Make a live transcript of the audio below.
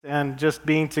and just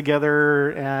being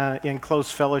together in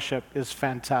close fellowship is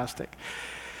fantastic.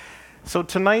 So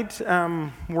tonight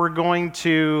we're going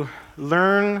to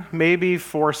learn, maybe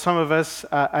for some of us,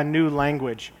 a new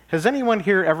language. Has anyone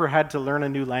here ever had to learn a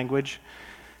new language?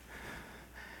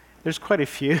 There's quite a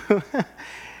few.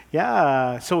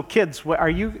 Yeah. So kids, are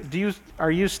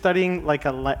you studying like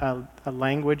a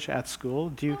language at school?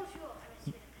 Do you?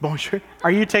 Bonjour.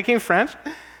 Are you taking French?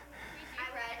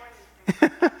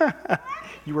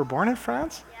 You were born in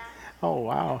France? Yeah. Oh,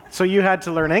 wow. So you had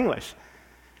to learn English?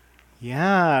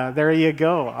 Yeah, there you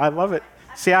go. I love it.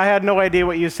 See, I had no idea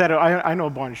what you said. I know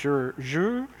bonjour.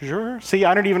 Jour. See,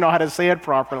 I don't even know how to say it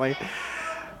properly.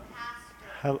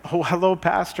 Oh, hello,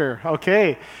 pastor.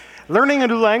 Okay. Learning a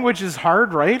new language is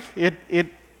hard, right? It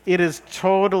is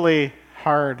totally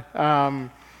hard.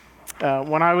 When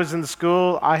I was in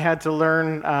school, I had to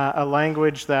learn a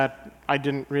language that I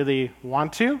didn't really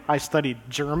want to. I studied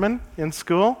German in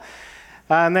school.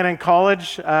 And then in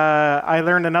college, I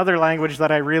learned another language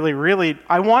that I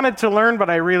wanted to learn, but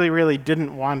I really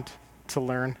didn't want to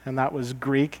learn, and that was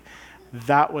Greek.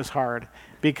 That was hard,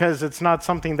 because it's not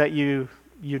something that you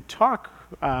talk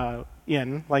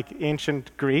in, like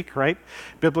ancient Greek, right?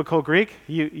 Biblical Greek,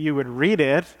 you would read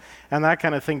it and that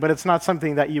kind of thing, but it's not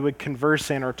something that you would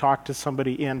converse in or talk to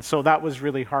somebody in, so that was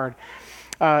really hard.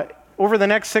 Over the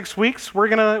next 6 weeks, we're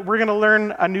gonna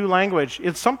learn a new language.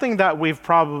 It's something that we've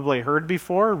probably heard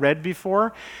before, read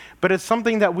before, but it's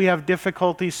something that we have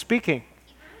difficulty speaking.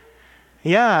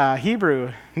 Yeah,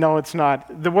 Hebrew. No, it's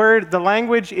not. The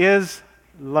language is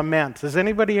lament. Has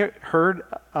anybody heard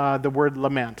the word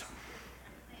lament?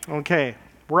 Okay,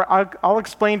 I'll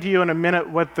explain to you in a minute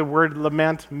what the word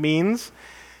lament means,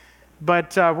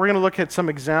 but we're going to look at some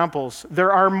examples.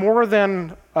 There are more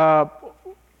than...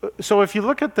 So if you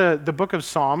look at the book of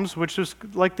Psalms, which is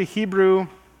like the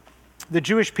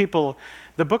Jewish people,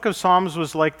 the book of Psalms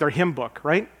was like their hymn book,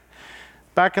 right?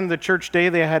 Back in the church day,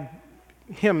 they had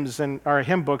hymns or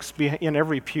hymn books in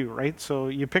every pew, right? So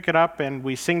you pick it up and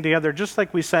we sing together, just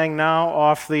like we sang now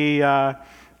off the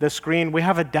screen. We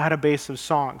have a database of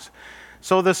songs.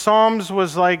 So the Psalms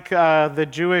was like the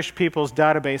Jewish people's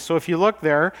database. So if you look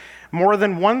there, more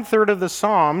than 1/3 of the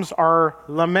Psalms are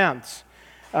laments.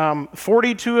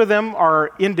 42 of them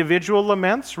are individual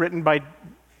laments written by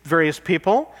various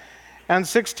people, and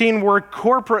 16 were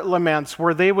corporate laments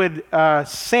where they would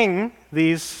sing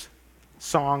these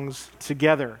songs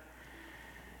together.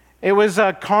 It was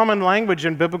a common language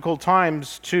in biblical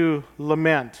times to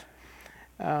lament.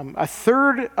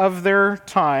 1/3 of their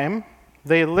time,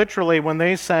 they literally, when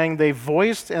they sang, they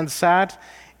voiced and sat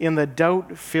in the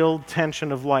doubt-filled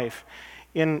tension of life.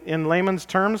 In layman's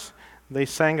terms, they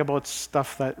sang about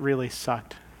stuff that really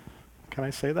sucked. Can I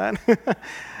say that?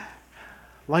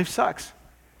 Life sucks.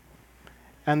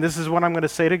 And this is what I'm going to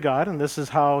say to God, and this is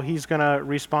how He's going to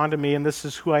respond to me, and this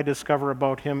is who I discover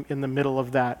about Him in the middle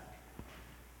of that.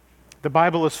 The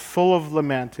Bible is full of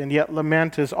lament, and yet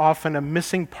lament is often a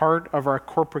missing part of our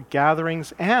corporate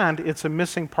gatherings, and it's a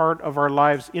missing part of our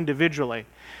lives individually.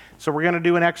 So we're going to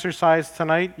do an exercise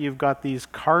tonight. You've got these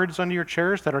cards under your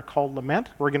chairs that are called lament.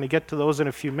 We're going to get to those in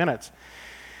a few minutes.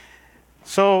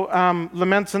 So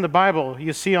laments in the Bible,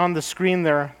 you see on the screen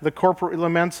there, the corporate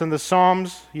laments in the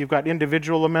Psalms. You've got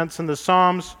individual laments in the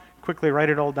Psalms. Quickly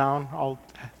write it all down.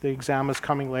 The exam is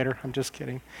coming later. I'm just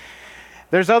kidding.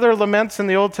 There's other laments in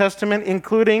the Old Testament,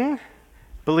 including,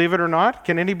 believe it or not,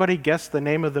 can anybody guess the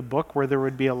name of the book where there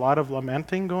would be a lot of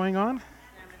lamenting going on?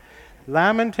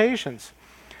 Lamentations.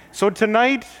 So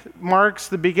tonight marks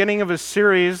the beginning of a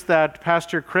series that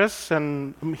Pastor Chris,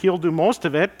 and he'll do most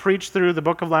of it, preach through the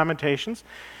book of Lamentations.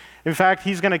 In fact,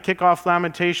 he's going to kick off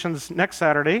Lamentations next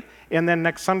Saturday, and then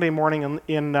next Sunday morning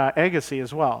in Agassiz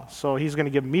as well. So he's going to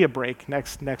give me a break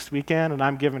next weekend, and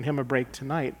I'm giving him a break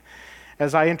tonight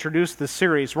as I introduce this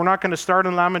series. We're not going to start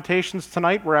in Lamentations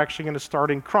tonight. We're actually going to start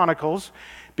in Chronicles,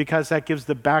 because that gives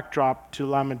the backdrop to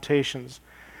Lamentations.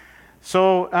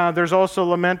 So there's also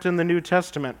lament in the New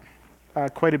Testament,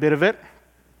 quite a bit of it.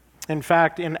 In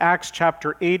fact, in Acts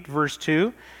chapter 8, verse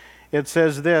 2, it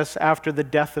says this: after the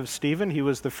death of Stephen, he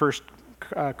was the first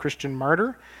Christian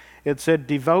martyr, it said,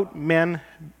 devout men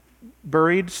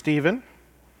buried Stephen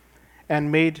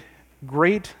and made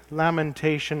great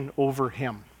lamentation over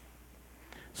him.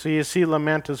 So you see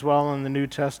lament as well in the New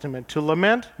Testament. To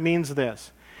lament means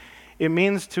this: it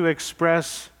means to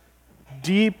express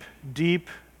deep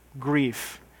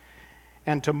grief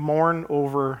and to mourn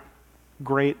over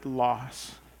great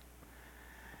loss.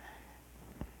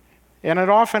 And it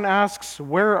often asks,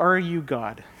 where are you,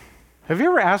 God? Have you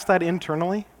ever asked that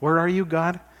internally? Where are you,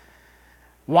 God?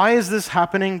 Why is this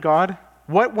happening, God?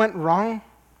 What went wrong?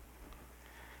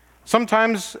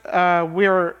 Sometimes we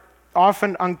are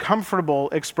often uncomfortable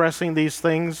expressing these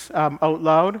things out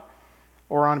loud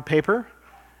or on paper,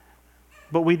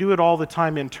 but we do it all the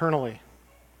time internally.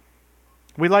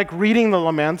 We like reading the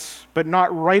laments, but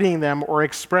not writing them or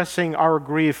expressing our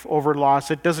grief over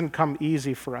loss. It doesn't come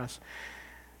easy for us.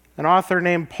 An author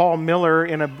named Paul Miller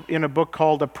in a book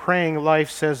called A Praying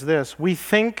Life says this: we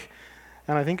think,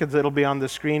 and I think it'll be on the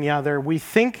screen, we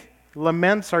think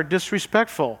laments are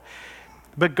disrespectful.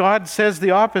 But God says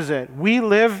the opposite. We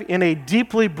live in a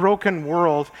deeply broken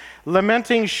world.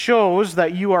 Lamenting shows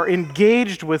that you are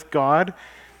engaged with God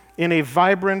in a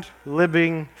vibrant,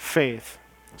 living faith.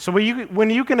 So when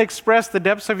you can express the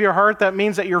depths of your heart, that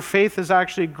means that your faith is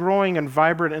actually growing and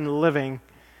vibrant and living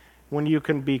when you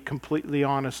can be completely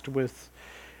honest with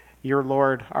your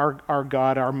Lord, our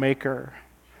God, our Maker.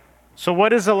 So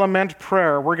what is a lament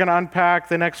prayer? We're going to unpack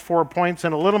the next 4 points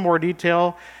in a little more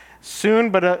detail soon,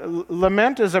 but a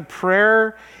lament is a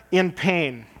prayer in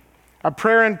pain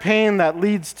that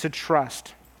leads to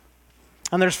trust.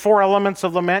 And there's 4 elements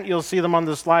of lament. You'll see them on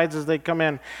the slides as they come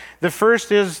in. The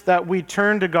first is that we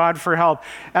turn to God for help.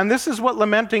 And this is what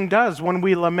lamenting does. When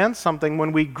we lament something,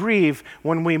 when we grieve,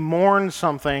 when we mourn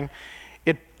something,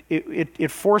 it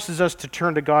forces us to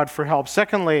turn to God for help.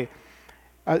 Secondly,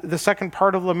 the second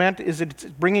part of lament is it's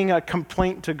bringing a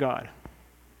complaint to God.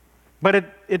 But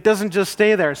it doesn't just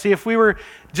stay there. See, if we were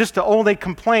just to only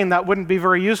complain, that wouldn't be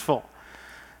very useful.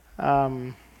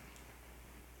 When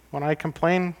I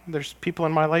complain, there's people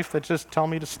in my life that just tell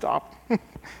me to stop.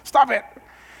 Stop it.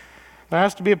 There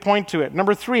has to be a point to it.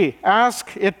 Number 3,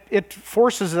 it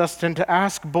forces us to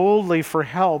ask boldly for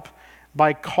help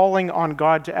by calling on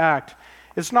God to act.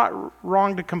 It's not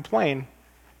wrong to complain,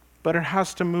 but it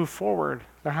has to move forward.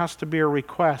 There has to be a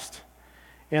request.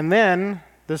 And then,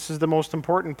 this is the most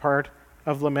important part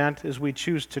of lament, is we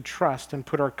choose to trust and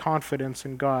put our confidence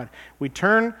in God. We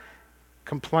turn,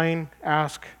 complain,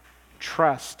 ask,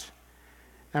 trust.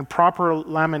 And proper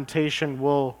lamentation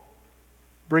will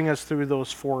bring us through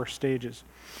those 4 stages.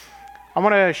 I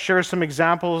want to share some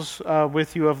examples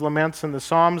with you of laments in the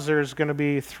Psalms. There's going to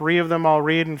be 3 of them I'll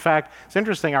read. In fact, it's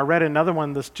interesting. I read another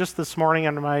one just this morning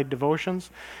in my devotions,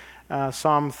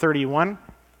 Psalm 31.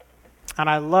 And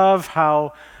I love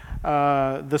how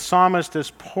the psalmist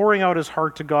is pouring out his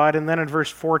heart to God, and then in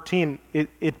verse 14,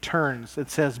 it turns.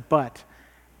 It says, But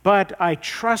I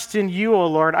trust in you, O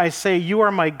Lord. I say, you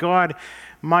are my God.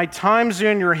 My times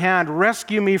are in your hand.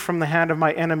 Rescue me from the hand of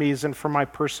my enemies and from my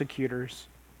persecutors.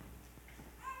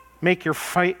 Make your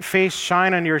face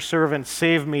shine on your servant.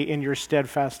 Save me in your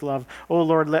steadfast love. O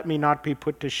Lord, let me not be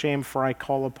put to shame, for I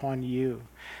call upon you.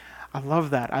 I love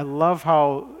that. I love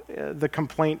how the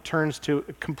complaint turns to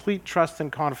complete trust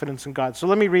and confidence in God. So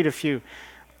let me read a few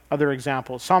other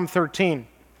examples. Psalm 13,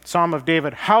 Psalm of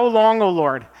David. How long, O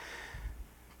Lord?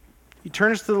 He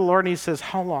turns to the Lord and he says,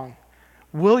 how long?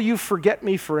 Will you forget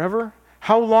me forever?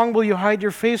 How long will you hide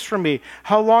your face from me?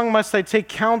 How long must I take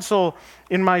counsel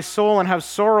in my soul and have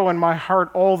sorrow in my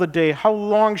heart all the day? How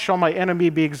long shall my enemy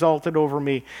be exalted over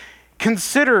me?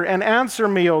 Consider and answer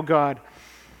me, O God.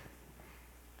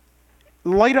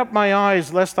 Light up my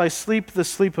eyes, lest I sleep the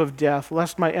sleep of death,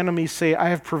 lest my enemies say, I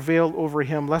have prevailed over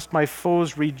him, lest my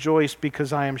foes rejoice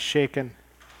because I am shaken.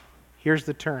 Here's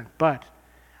the turn. But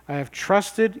I have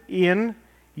trusted in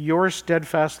your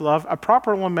steadfast love. A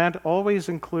proper lament always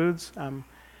includes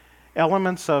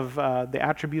elements of the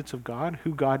attributes of God,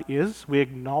 who God is. We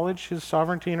acknowledge his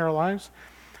sovereignty in our lives.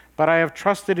 But I have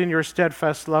trusted in your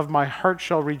steadfast love. My heart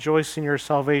shall rejoice in your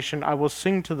salvation. I will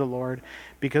sing to the Lord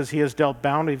because he has dealt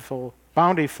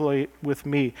bountifully with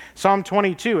me. Psalm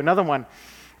 22, another one,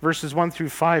 verses 1 through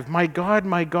 5. My God,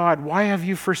 why have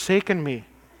you forsaken me?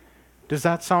 Does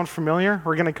that sound familiar?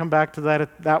 We're going to come back to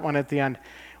that one at the end.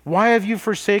 Why have you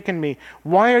forsaken me?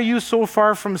 Why are you so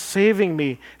far from saving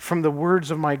me from the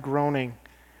words of my groaning?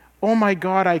 Oh my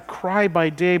God, I cry by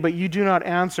day, but you do not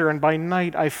answer, and by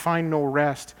night I find no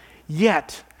rest.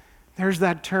 Yet, there's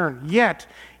that turn, yet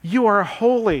you are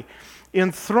holy,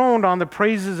 enthroned on the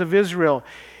praises of Israel.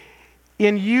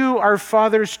 In you our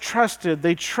fathers trusted.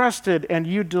 They trusted, and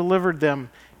you delivered them.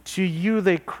 To you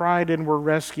they cried and were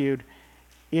rescued.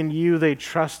 In you they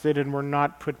trusted and were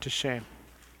not put to shame.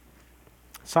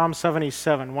 Psalm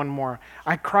 77, one more.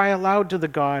 I cry aloud to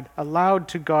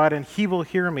God, and he will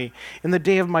hear me. In the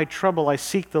day of my trouble I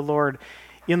seek the Lord.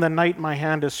 In the night my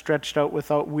hand is stretched out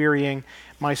without wearying.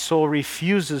 My soul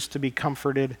refuses to be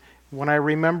comforted. When I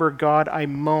remember God, I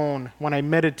moan. When I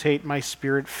meditate, my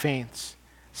spirit faints.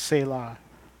 Selah.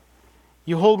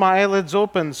 You hold my eyelids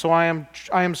open, so I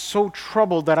am so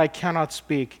troubled that I cannot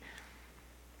speak.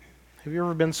 Have you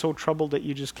ever been so troubled that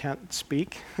you just can't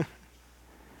speak?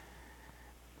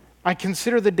 I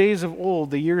consider the days of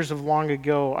old, the years of long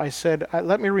ago. I said,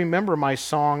 let me remember my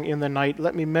song in the night.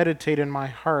 Let me meditate in my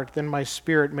heart. Then my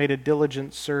spirit made a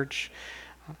diligent search.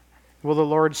 Will the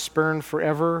Lord spurn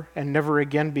forever and never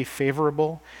again be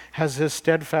favorable? Has his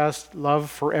steadfast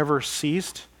love forever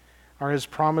ceased? Are his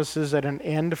promises at an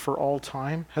end for all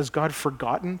time? Has God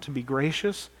forgotten to be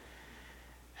gracious?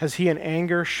 Has he in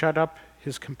anger shut up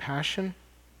his compassion?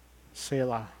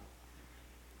 Selah.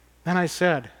 Then I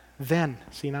said,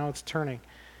 see now it's turning.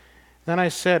 Then I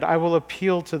said, I will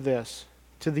appeal to this,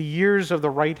 to the years of the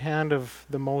right hand of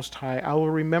the Most High. I will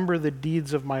remember the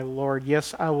deeds of my Lord.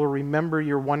 Yes, I will remember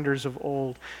your wonders of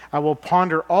old. I will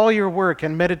ponder all your work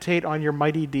and meditate on your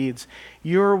mighty deeds.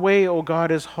 Your way, O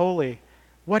God, is holy.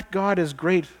 What God is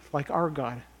great like our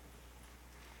God?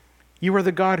 You are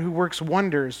the God who works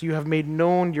wonders. You have made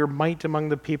known your might among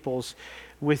the peoples.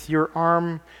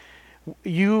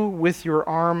 You with your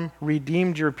arm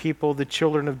redeemed your people, the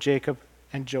children of Jacob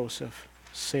and Joseph.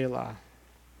 Selah.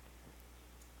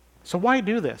 So why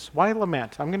do this? Why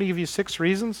lament? I'm going to give you 6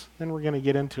 reasons, then we're going to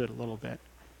get into it a little bit.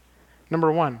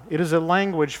 Number 1, it is a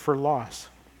language for loss.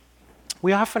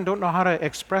 We often don't know how to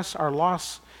express our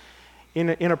loss in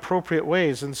inappropriate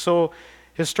ways. And so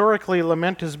historically,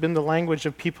 lament has been the language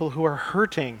of people who are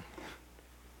hurting.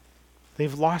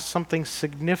 They've lost something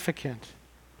significant.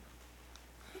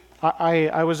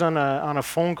 I was on a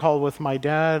phone call with my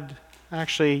dad.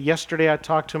 Actually, yesterday I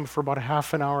talked to him for about a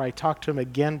half an hour. I talked to him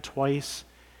again twice.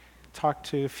 Talked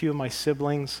to a few of my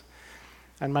siblings.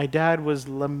 And my dad was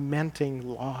lamenting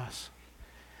loss.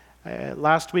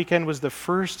 Last weekend was the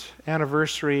first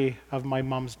anniversary of my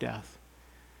mom's death.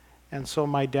 And so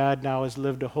my dad now has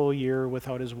lived a whole year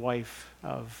without his wife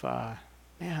of,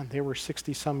 they were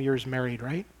 60-some years married,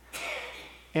 right?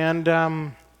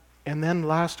 And then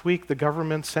last week, the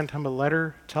government sent him a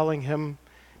letter telling him,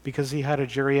 because he had a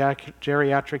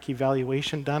geriatric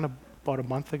evaluation done about a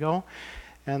month ago,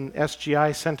 and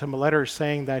SGI sent him a letter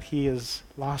saying that he has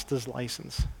lost his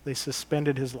license. They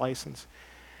suspended his license.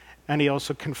 And he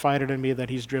also confided in me that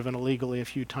he's driven illegally a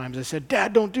few times. I said,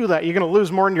 Dad, don't do that. You're going to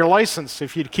lose more than your license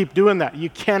if you keep doing that. You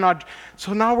cannot.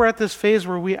 So now we're at this phase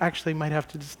where we actually might have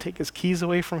to just take his keys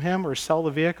away from him or sell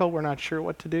the vehicle. We're not sure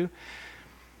what to do.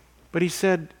 But he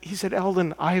said,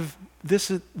 Eldon,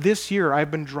 this year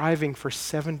I've been driving for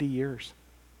 70 years.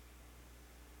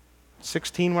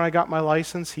 16 when I got my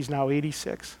license, he's now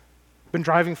 86. Been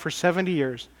driving for 70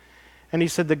 years. And he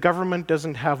said the government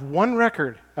doesn't have one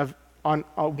record on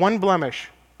one blemish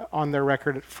on their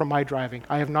record from my driving.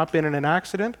 I have not been in an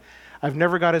accident. I've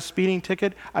never got a speeding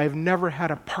ticket. I have never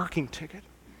had a parking ticket.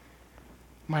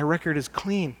 My record is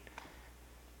clean.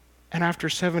 And after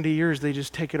 70 years, they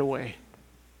just take it away.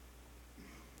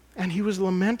 And he was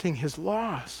lamenting his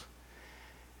loss.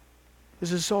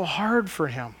 This is so hard for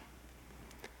him.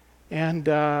 And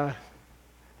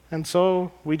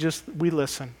so we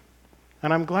listen.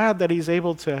 And I'm glad that he's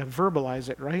able to verbalize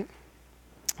it, right?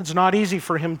 It's not easy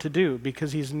for him to do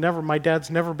because my dad's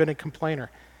never been a complainer.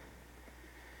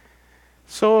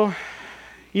 So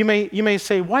you may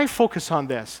say, why focus on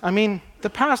this? I mean, the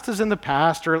past is in the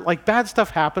past, or like bad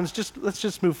stuff happens, let's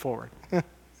just move forward.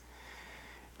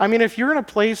 I mean, if you're in a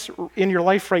place in your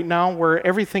life right now where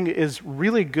everything is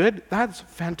really good, that's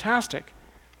fantastic.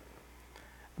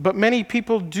 But many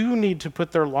people do need to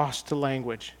put their loss to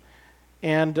language.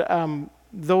 And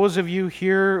those of you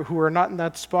here who are not in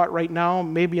that spot right now,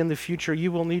 maybe in the future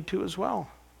you will need to as well.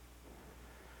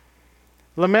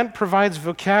 Lament provides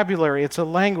vocabulary. It's a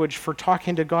language for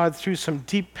talking to God through some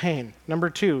deep pain. Number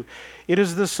 2, it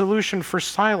is the solution for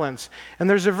silence. And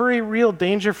there's a very real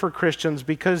danger for Christians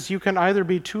because you can either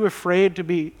be too afraid to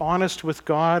be honest with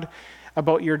God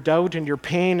about your doubt and your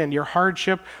pain and your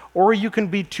hardship, or you can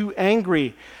be too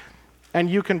angry and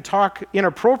you can talk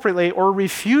inappropriately or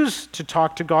refuse to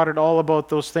talk to God at all about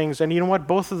those things. And you know what?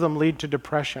 Both of them lead to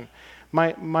depression.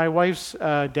 My wife's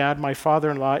dad, my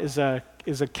father-in-law, is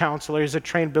a counselor. He's a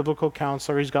trained biblical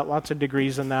counselor. He's got lots of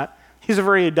degrees in that. He's a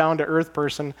very down-to-earth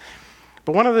person.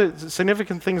 But one of the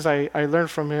significant things I learned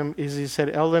from him is he said,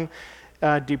 Eldon,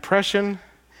 depression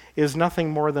is nothing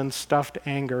more than stuffed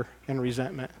anger and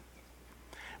resentment.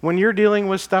 When you're dealing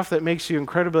with stuff that makes you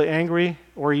incredibly angry,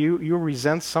 or you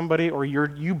resent somebody, or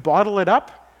you bottle it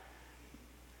up,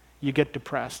 you get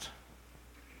depressed.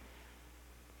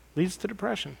 Leads to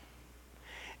depression.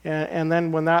 And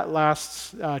then when that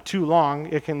lasts too long,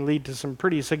 it can lead to some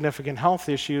pretty significant health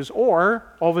issues, or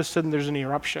all of a sudden there's an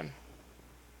eruption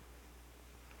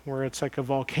where it's like a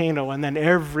volcano and then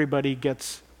everybody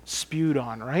gets spewed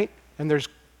on, right? And there's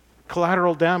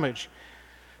collateral damage.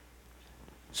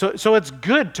 So it's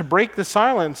good to break the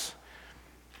silence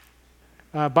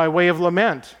by way of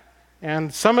lament.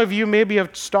 And some of you maybe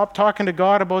have stopped talking to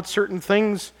God about certain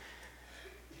things.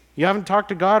 You haven't talked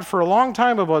to God for a long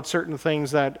time about certain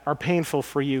things that are painful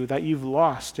for you, that you've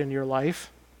lost in your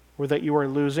life, or that you are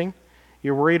losing.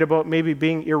 You're worried about maybe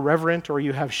being irreverent, or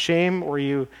you have shame, or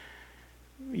you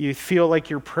feel like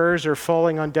your prayers are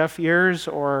falling on deaf ears,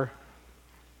 or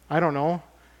I don't know.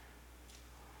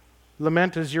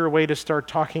 Lament is your way to start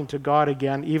talking to God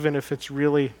again, even if it's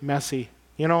really messy.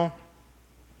 You know,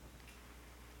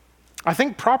 I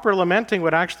think proper lamenting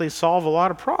would actually solve a lot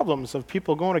of problems of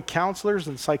people going to counselors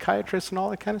and psychiatrists and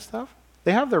all that kind of stuff.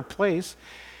 They have their place.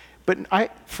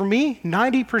 But for me,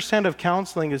 90% of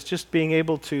counseling is just being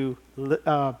able to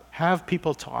have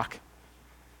people talk.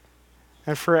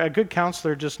 And for a good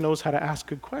counselor, just knows how to ask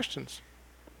good questions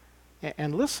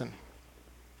and listen.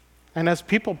 And as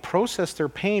people process their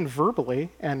pain verbally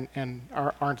and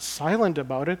aren't silent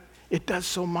about it, it does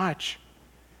so much.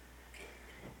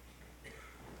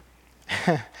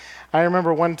 I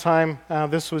remember one time,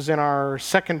 this was in our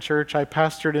second church, we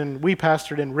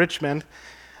pastored in Richmond.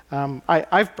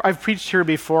 I've preached here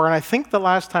before, and I think the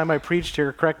last time I preached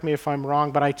here, correct me if I'm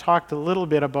wrong, but I talked a little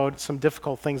bit about some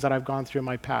difficult things that I've gone through in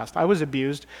my past. I was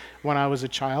abused when I was a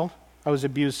child. I was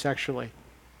abused sexually.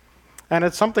 And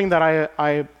it's something that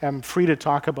I am free to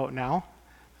talk about now.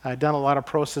 I've done a lot of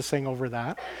processing over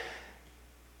that.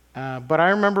 But I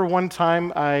remember one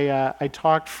time I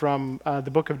talked from the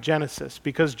book of Genesis,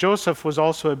 because Joseph was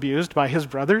also abused by his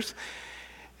brothers.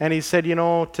 And he said,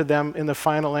 to them in the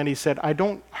final end, he said, I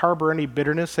don't harbor any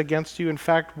bitterness against you. In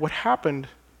fact, what happened,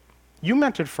 you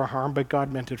meant it for harm, but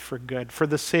God meant it for good, for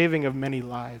the saving of many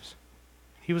lives.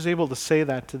 He was able to say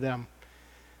that to them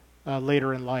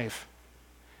later in life.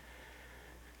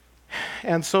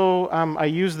 And so I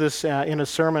used this in a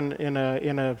sermon in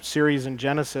a series in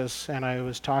Genesis, and I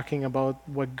was talking about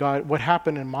what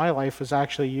happened in my life was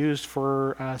actually used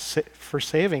for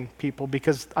saving people,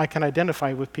 because I can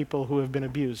identify with people who have been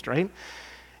abused, right?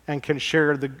 And can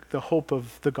share the hope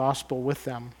of the gospel with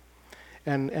them,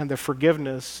 and the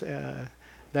forgiveness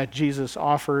that Jesus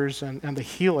offers, and the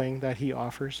healing that he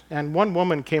offers. And one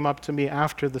woman came up to me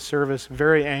after the service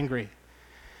very angry.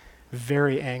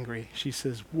 Very angry. She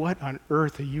says, what on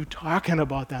earth are you talking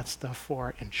about that stuff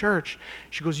for in church?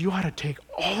 She goes, you ought to take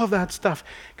all of that stuff.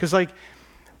 Because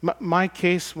my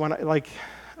case, when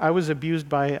I was abused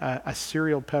by a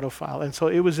serial pedophile, and so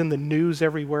it was in the news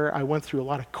everywhere. I went through a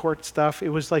lot of court stuff. It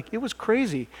was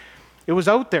crazy. It was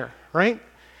out there, right?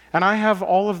 And I have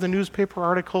all of the newspaper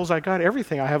articles. I got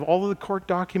everything. I have all of the court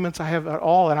documents. I have it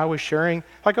all. And I was sharing,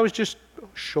 I was just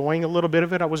showing a little bit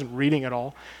of it. I wasn't reading it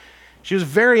all. She was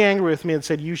very angry with me and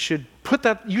said, you should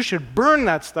burn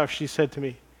that stuff, she said to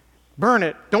me. Burn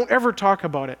it. Don't ever talk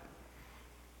about it.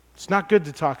 It's not good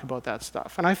to talk about that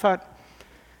stuff. And I thought,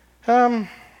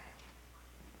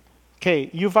 okay,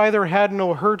 you've either had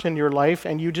no hurt in your life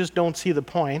and you just don't see the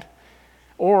point,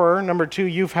 or number two,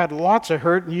 you've had lots of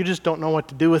hurt and you just don't know what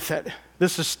to do with it.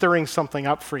 This is stirring something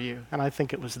up for you. And I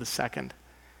think it was the second.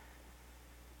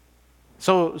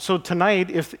 So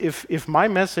tonight, if my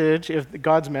message, if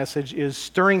God's message is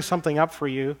stirring something up for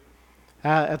you,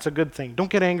 that's a good thing.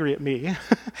 Don't get angry at me.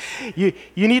 You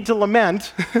need to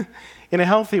lament in a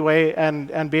healthy way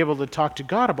and be able to talk to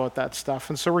God about that stuff.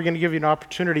 And so we're going to give you an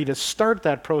opportunity to start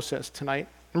that process tonight.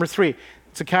 Number 3,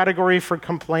 it's a category for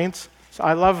complaints. So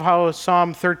I love how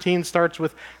Psalm 13 starts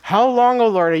with, how long, O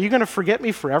Lord, are you going to forget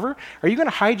me forever? Are you going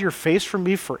to hide your face from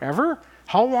me forever?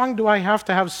 How long do I have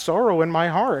to have sorrow in my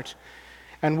heart?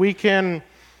 And we can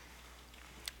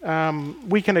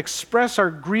express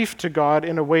our grief to God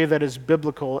in a way that is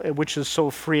biblical, which is so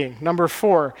freeing. Number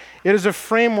 4, it is a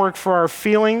framework for our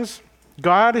feelings.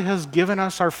 God has given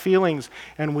us our feelings,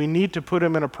 and we need to put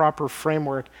them in a proper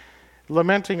framework.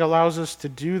 Lamenting allows us to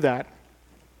do that.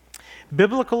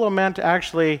 Biblical lament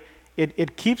actually,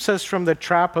 it keeps us from the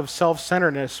trap of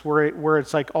self-centeredness, where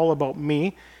it's like all about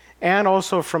me, and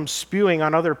also from spewing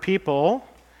on other people,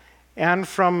 and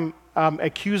from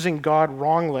accusing God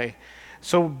wrongly.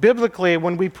 So biblically,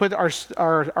 when we put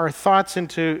our thoughts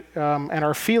into and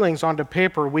our feelings onto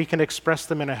paper, we can express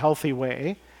them in a healthy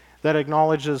way that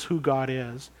acknowledges who God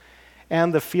is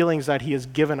and the feelings that he has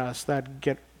given us that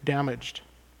get damaged.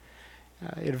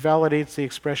 It validates the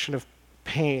expression of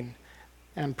pain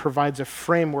and provides a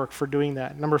framework for doing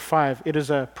that. Number 5, it is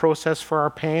a process for our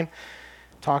pain.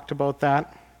 Talked about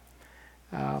that.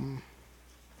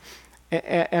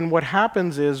 And what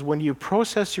happens is when you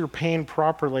process your pain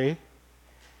properly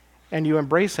and you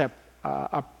embrace a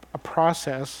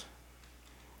process,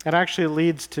 it actually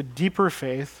leads to deeper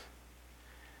faith.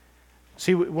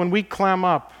 See, when we clam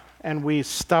up and we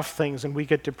stuff things and we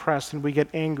get depressed and we get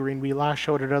angry and we lash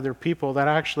out at other people, that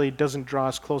actually doesn't draw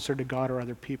us closer to God or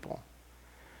other people.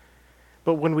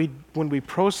 But when we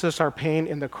process our pain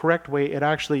in the correct way, it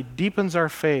actually deepens our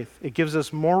faith. It gives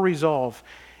us more resolve.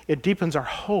 It deepens our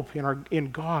hope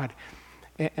in God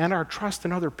and our trust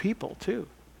in other people too.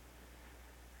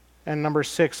 And number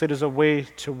 6, it is a way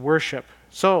to worship.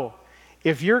 So,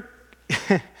 if you're,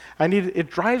 it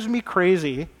drives me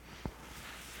crazy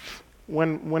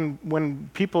when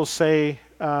people say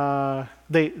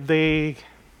they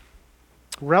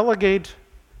relegate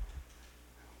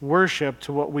worship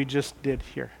to what we just did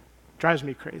here. Drives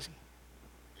me crazy.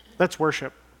 That's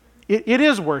worship. It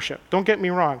is worship, don't get me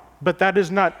wrong, but that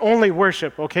is not only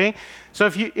worship, okay? So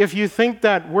if you think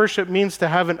that worship means to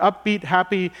have an upbeat,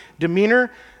 happy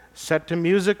demeanor, set to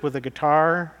music with a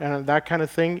guitar and that kind of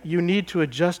thing, you need to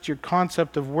adjust your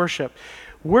concept of worship.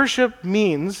 Worship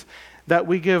means that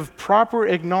we give proper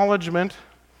acknowledgement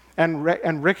and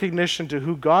recognition to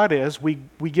who God is. We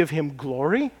give him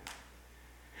glory.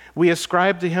 We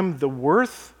ascribe to him the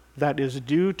worth that is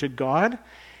due to God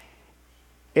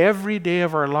every day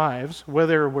of our lives,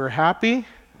 whether we're happy,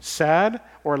 sad,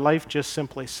 or life just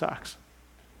simply sucks.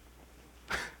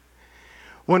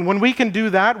 When we can do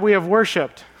that, we have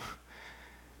worshiped.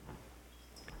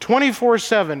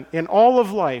 24/7 in all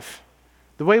of life,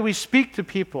 the way we speak to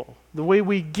people, the way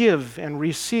we give and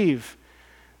receive,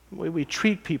 the way we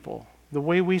treat people, the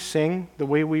way we sing, the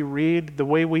way we read, the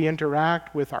way we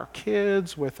interact with our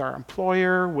kids, with our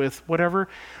employer, with whatever,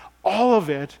 all of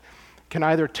it can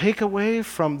either take away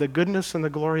from the goodness and the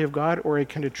glory of God, or it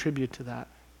can attribute to that.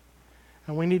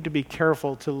 And we need to be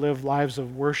careful to live lives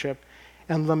of worship.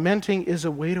 And lamenting is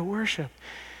a way to worship.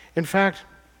 In fact,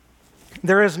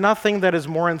 there is nothing that is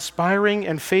more inspiring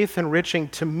and faith enriching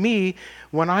to me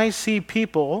when I see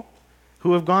people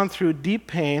who have gone through deep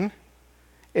pain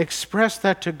express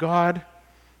that to God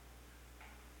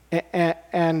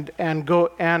and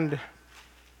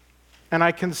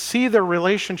I can see their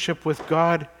relationship with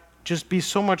God just be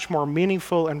so much more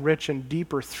meaningful and rich and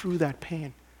deeper through that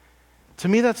pain. To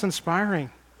me, that's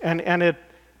inspiring, and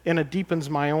it deepens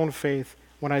my own faith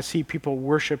when I see people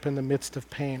worship in the midst of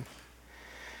pain.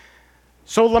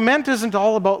 So lament isn't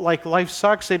all about like life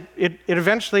sucks. It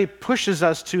eventually pushes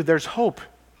us to there's hope.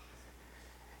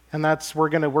 And we're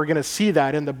gonna see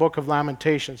that in the book of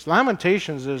Lamentations.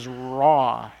 Lamentations is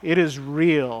raw. It is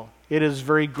real. It is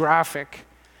very graphic.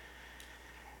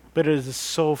 But it is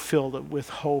so filled with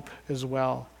hope as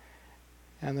well.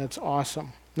 And that's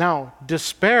awesome. Now,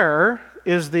 despair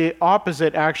is the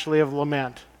opposite actually of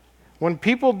lament. When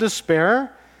people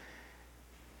despair,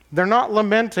 they're not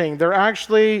lamenting. They're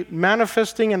actually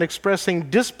manifesting and expressing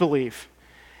disbelief.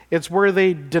 It's where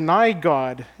they deny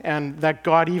God and that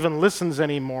God even listens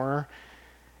anymore.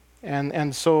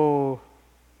 And so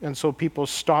people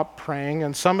stop praying.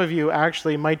 And some of you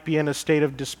actually might be in a state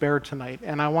of despair tonight.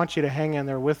 And I want you to hang in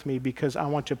there with me because I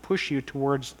want to push you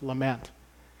towards lament.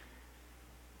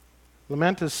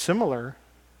 Lament is similar,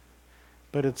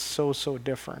 but it's so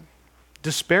different.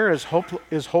 Despair is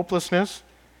hopelessness.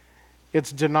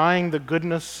 It's denying the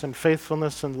goodness and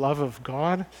faithfulness and love of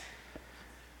God.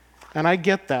 And I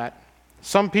get that.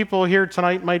 Some people here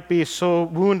tonight might be so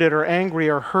wounded or angry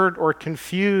or hurt or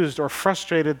confused or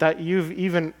frustrated that you've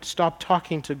even stopped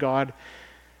talking to God.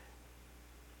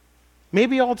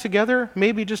 Maybe altogether,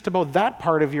 maybe just about that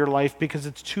part of your life because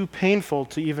it's too painful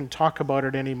to even talk about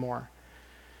it anymore.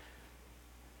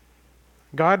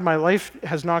 God, my life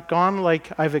has not gone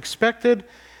like I've expected.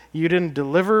 You didn't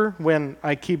deliver when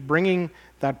I keep bringing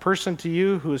that person to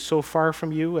you who is so far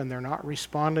from you and they're not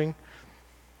responding.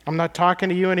 I'm not talking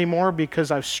to you anymore because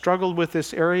I've struggled with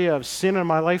this area of sin in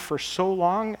my life for so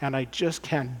long and I just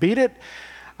can't beat it.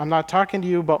 I'm not talking to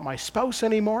you about my spouse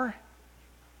anymore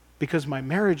because my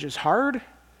marriage is hard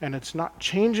and it's not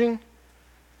changing.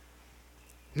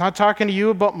 I'm not talking to you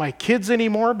about my kids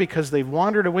anymore because they've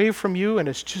wandered away from you and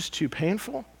it's just too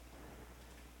painful.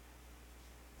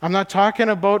 I'm not talking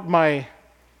about my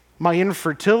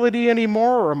infertility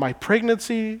anymore or my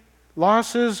pregnancy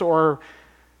losses, or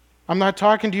I'm not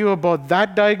talking to you about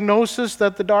that diagnosis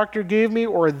that the doctor gave me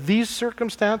or these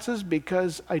circumstances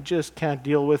because I just can't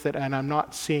deal with it and I'm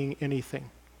not seeing anything.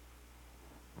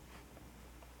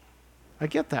 I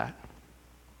get that.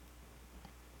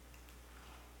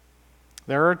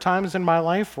 There are times in my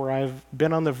life where I've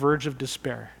been on the verge of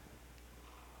despair.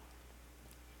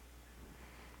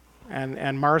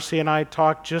 And Marcy and I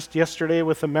talked just yesterday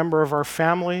with a member of our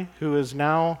family who is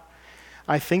now,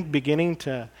 I think, beginning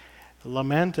to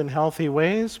lament in healthy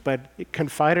ways, but it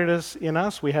confided in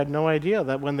us. We had no idea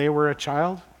that when they were a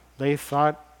child, they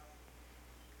thought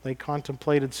They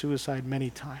contemplated suicide many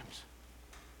times.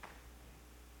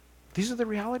 These are the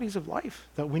realities of life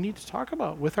that we need to talk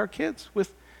about with our kids. We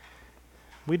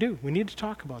need to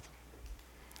talk about them.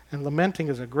 And lamenting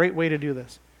is a great way to do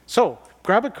this. So,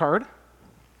 grab a card.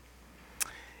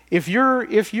 If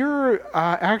you're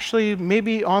actually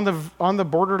maybe on the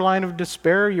borderline of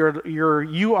despair,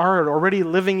 you are already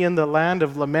living in the land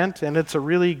of lament, and it's a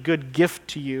really good gift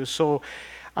to you. So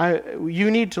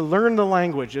you need to learn the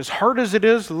language. As hard as it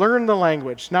is, learn the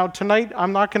language. Now tonight,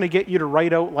 I'm not going to get you to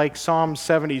write out like Psalm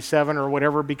 77 or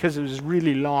whatever because it was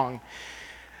really long.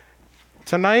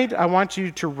 Tonight, I want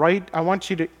you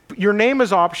to, your name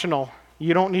is optional.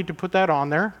 You don't need to put that on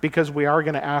there because we are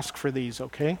going to ask for these,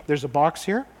 okay? There's a box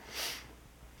here.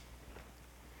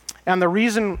 And the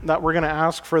reason that we're going to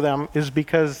ask for them is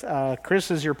because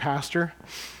Chris is your pastor.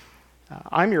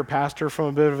 I'm your pastor from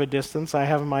a bit of a distance. I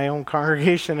have my own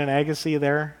congregation in Agassiz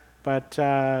there. But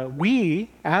we,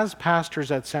 as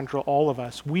pastors at Central, all of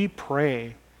us, we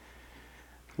pray.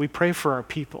 We pray for our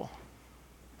people.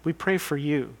 We pray for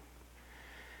you.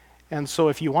 And so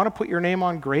if you want to put your name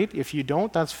on, great. If you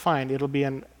don't, that's fine. It'll be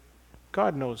in,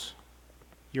 God knows,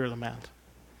 your lament.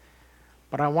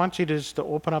 But I want you just to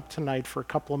open up tonight for a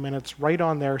couple of minutes, write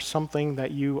on there something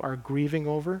that you are grieving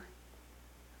over,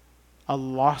 a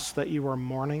loss that you are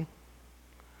mourning,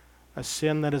 a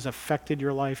sin that has affected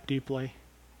your life deeply.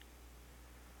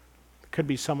 It could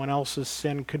be someone else's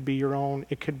sin, could be your own.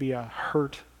 It could be a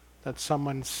hurt that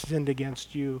someone sinned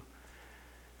against you.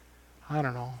 I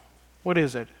don't know. What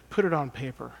is it? Put it on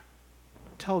paper.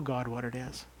 Tell God what it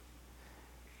is.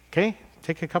 Okay?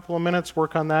 Take a couple of minutes,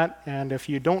 work on that, and if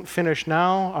you don't finish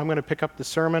now, I'm going to pick up the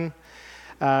sermon.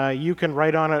 You can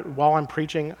write on it while I'm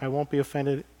preaching. I won't be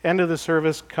offended. End of the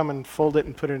service, come and fold it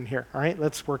and put it in here. All right?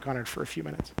 Let's work on it for a few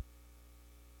minutes.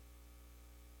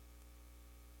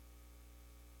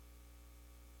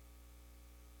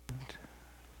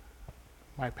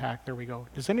 My pack, there we go.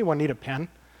 Does anyone need a pen?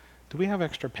 Do we have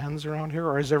extra pens around here,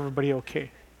 or is everybody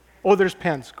okay? Oh, there's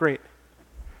pens. Great.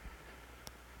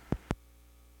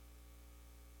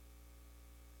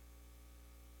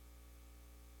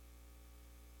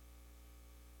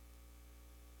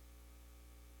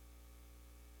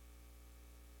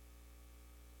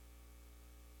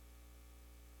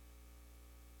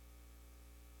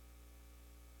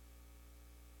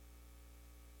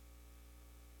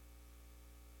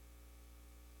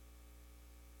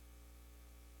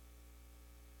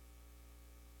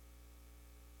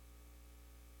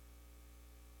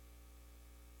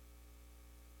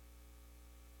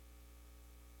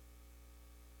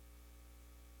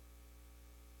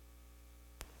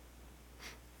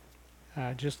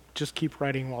 Just keep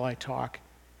writing while I talk.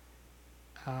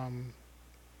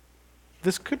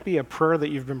 This could be a prayer that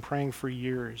you've been praying for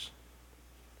years.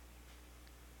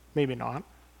 Maybe not.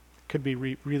 Could be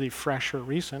really fresh or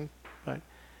recent. But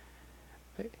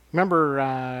remember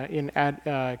in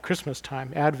Christmas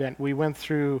time, Advent, we went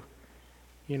through,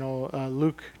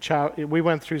 Luke. We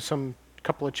went through some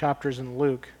couple of chapters in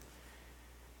Luke.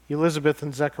 Elizabeth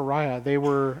and Zechariah, they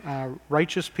were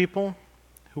righteous people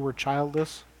who were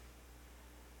childless.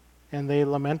 And they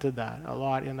lamented that a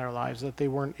lot in their lives, that they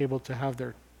weren't able to have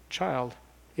a child.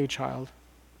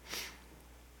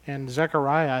 And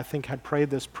Zechariah, I think, had prayed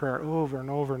this prayer over and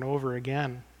over and over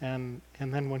again. And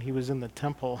then when he was in the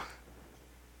temple,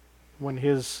 when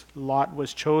his lot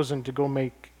was chosen to go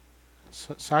make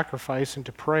sacrifice and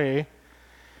to pray,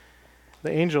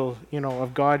 the angel,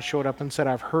 of God showed up and said,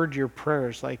 I've heard your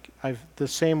prayers. The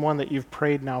same one that you've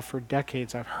prayed now for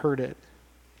decades, I've heard it.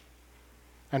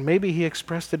 And maybe he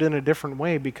expressed it in a different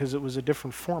way because it was a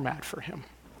different format for him.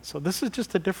 So this is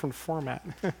just a different format.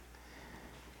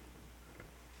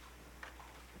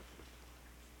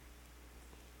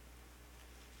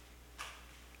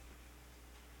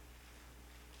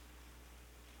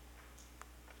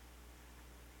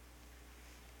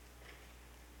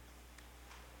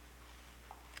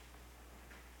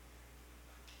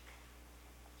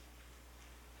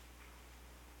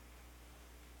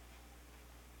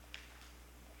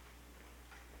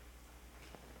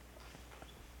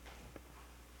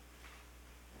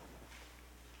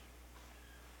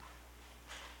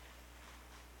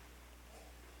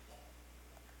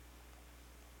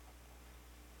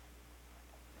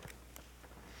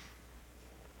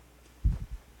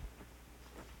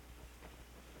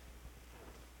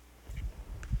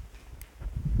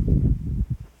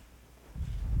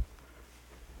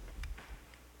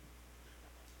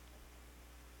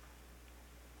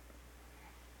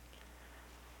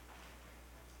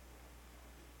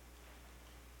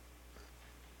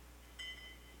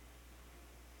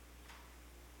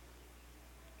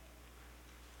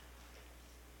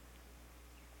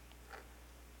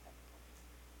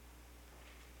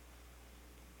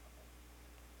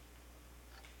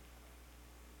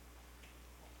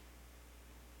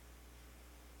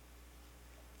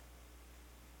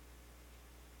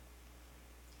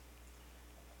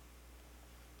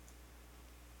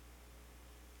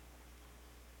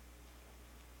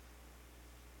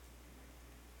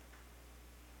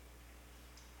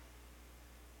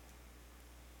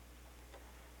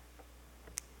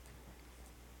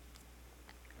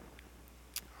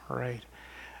 All right.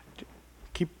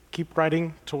 Keep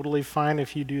writing. Totally fine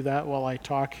if you do that while I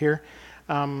talk here.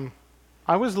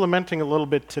 I was lamenting a little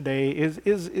bit today. Is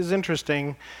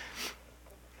interesting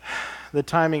the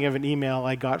timing of an email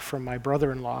I got from my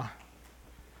brother-in-law.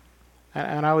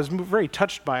 And I was very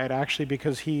touched by it, actually,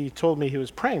 because he told me he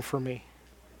was praying for me.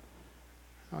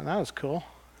 Oh, that was cool.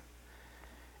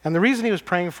 And the reason he was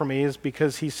praying for me is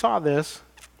because he saw this,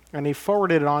 and he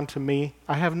forwarded it on to me.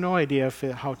 I have no idea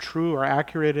how true or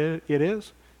accurate it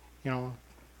is,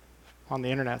 on the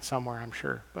internet somewhere, I'm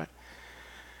sure. But,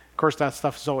 of course, that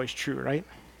stuff is always true, right?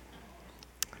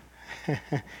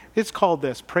 It's called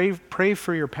this, pray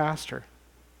for your pastor.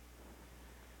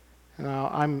 Now,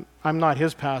 I'm not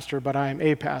his pastor, but I am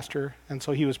a pastor, and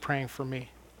so he was praying for me.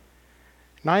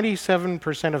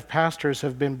 97% of pastors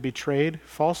have been betrayed,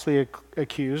 falsely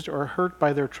accused, or hurt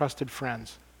by their trusted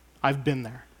friends. I've been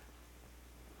there.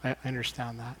 I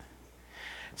understand that.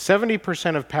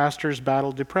 70% of pastors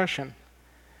battle depression.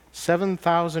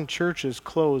 7,000 churches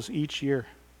close each year.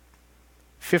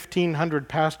 1,500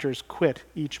 pastors quit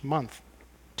each month.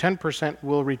 10%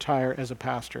 will retire as a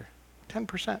pastor.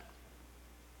 10%.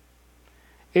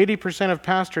 80% of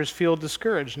pastors feel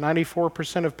discouraged.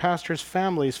 94% of pastors'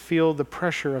 families feel the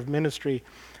pressure of ministry.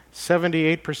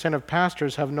 78% of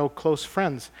pastors have no close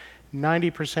friends.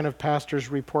 90% of pastors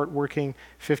report working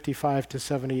 55 to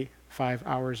 75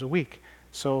 hours a week.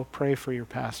 So pray for your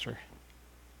pastor.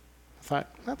 I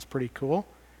thought, that's pretty cool.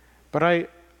 But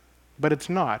it's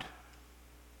not.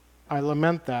 I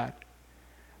lament that.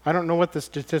 I don't know what the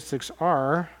statistics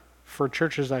are for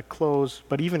churches that close,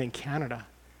 but even in Canada,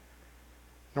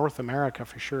 North America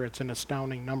for sure, it's an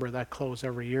astounding number that close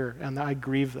every year, and I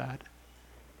grieve that.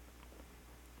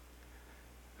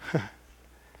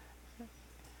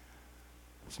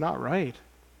 It's not right.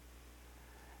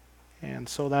 And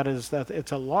so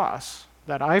it's a loss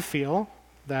that I feel,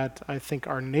 that I think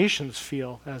our nations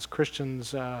feel as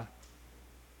Christians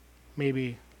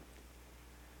maybe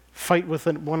fight with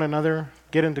one another,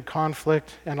 get into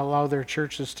conflict, and allow their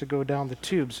churches to go down the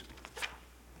tubes.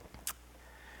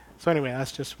 So anyway,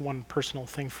 that's just one personal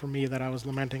thing for me that I was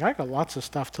lamenting. I got lots of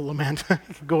stuff to lament. I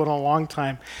could go on a long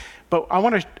time. But I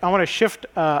want to shift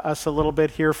us a little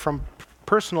bit here from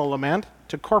personal lament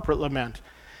to corporate lament.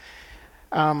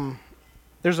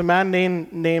 There's a man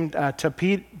named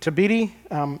Tabidi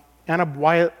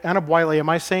Anabwile. Am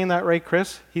I saying that right,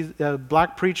 Chris? He's a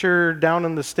black preacher down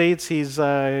in the States. He's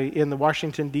in the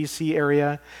Washington, D.C.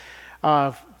 area.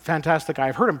 Fantastic guy.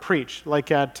 I've heard him preach, like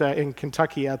in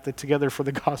Kentucky at the Together for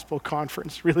the Gospel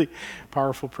conference. Really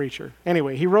powerful preacher.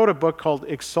 Anyway, he wrote a book called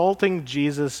Exalting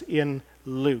Jesus in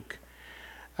Luke,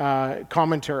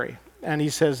 commentary. And he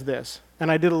says this,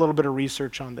 and I did a little bit of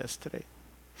research on this today.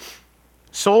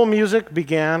 Soul music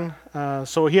began,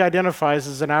 so he identifies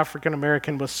as an African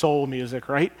American with soul music,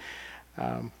 right?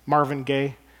 Marvin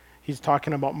Gaye. He's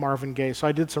talking about Marvin Gaye. So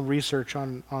I did some research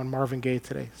on Marvin Gaye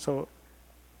today. So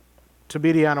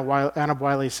Tabidi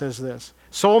Anabwile says this: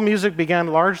 soul music began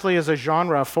largely as a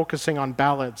genre focusing on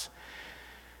ballads.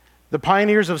 The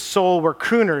pioneers of soul were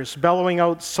crooners, bellowing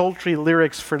out sultry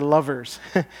lyrics for lovers.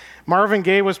 Marvin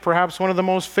Gaye was perhaps one of the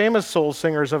most famous soul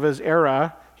singers of his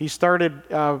era. He started,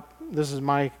 this is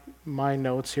my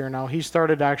notes here now, he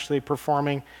started actually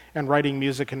performing and writing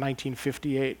music in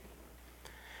 1958.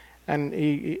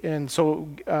 And so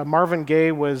Marvin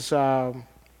Gaye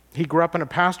he grew up in a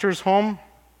pastor's home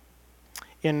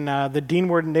in the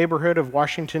Deanwood neighborhood of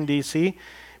Washington, D.C.,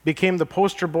 became the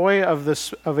poster boy of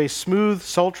a smooth,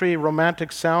 sultry,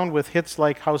 romantic sound with hits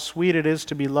like How Sweet It Is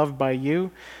to Be Loved by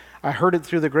You, I Heard It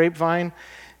Through the Grapevine,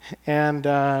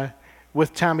 and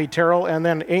with Tammy Terrell, and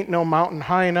then Ain't No Mountain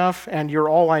High Enough, and You're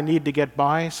All I Need to Get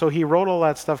By. So he wrote all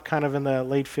that stuff kind of in the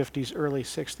late 50s, early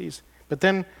 60s. But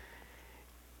then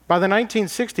by the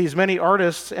 1960s, many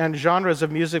artists and genres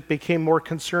of music became more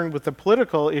concerned with the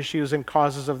political issues and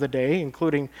causes of the day,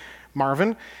 including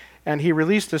Marvin, and he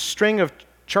released a string of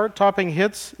chart-topping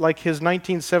hits like his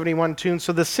 1971 tune.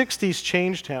 So the 60s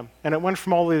changed him, and it went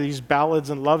from all of these ballads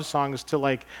and love songs to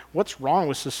like, what's wrong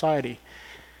with society?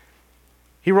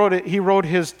 He wrote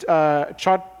his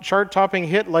chart-topping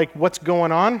hit like, What's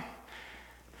Going On?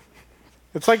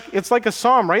 It's like a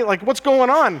psalm, right? Like, what's going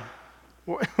on?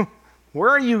 Where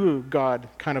are you, God?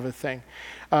 Kind of a thing.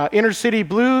 Inner City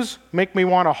Blues, Make Me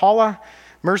Wanna Holla.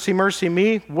 Mercy, Mercy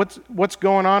Me, what's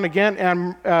going on again?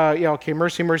 And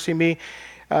Mercy, Mercy Me.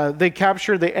 They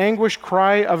capture the anguish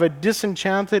cry of a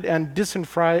disenchanted and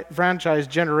disenfranchised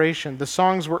generation. The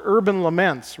songs were urban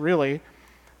laments, really,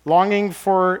 longing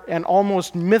for an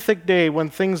almost mythic day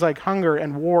when things like hunger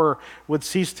and war would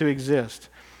cease to exist.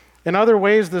 In other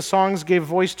ways, the songs gave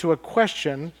voice to a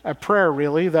question, a prayer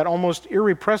really, that almost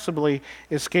irrepressibly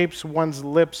escapes one's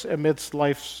lips amidst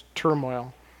life's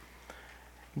turmoil.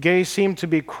 Gay seemed to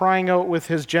be crying out with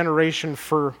his generation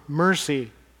for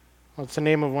mercy. That's the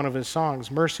name of one of his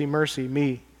songs, Mercy, Mercy,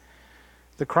 Me.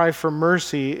 The cry for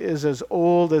mercy is as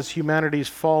old as humanity's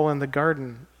fall in the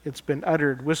garden. It's been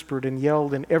uttered, whispered, and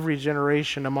yelled in every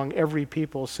generation among every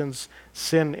people since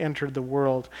sin entered the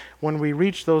world. When we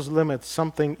reach those limits,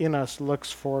 something in us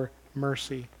looks for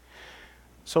mercy.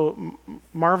 So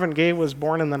Marvin Gaye was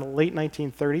born in the late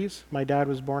 1930s. My dad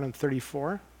was born in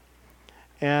 34.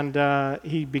 And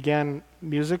he began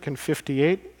music in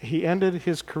 58. He ended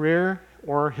his career,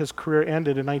 or his career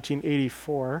ended in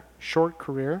 1984, short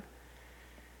career.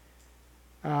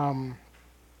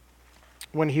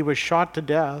 When he was shot to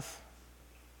death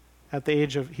at the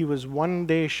age of, he was 1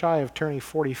 day shy of turning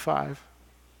 45.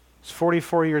 He was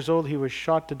 44 years old, he was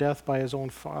shot to death by his own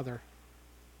father.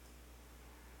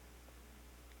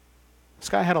 This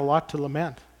guy had a lot to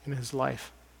lament in his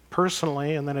life,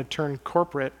 personally, and then it turned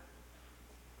corporate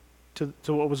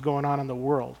to what was going on in the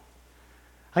world.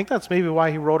 I think that's maybe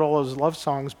why he wrote all those love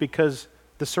songs, because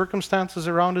the circumstances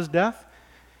around his death,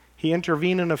 he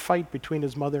intervened in a fight between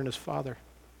his mother and his father.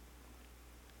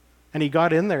 And he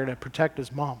got in there to protect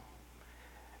his mom.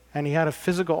 And he had a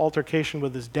physical altercation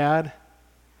with his dad.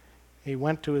 He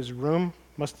went to his room,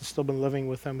 must have still been living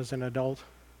with him as an adult.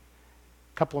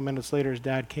 A couple of minutes later, his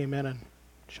dad came in and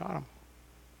shot him.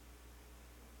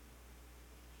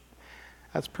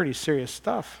 That's pretty serious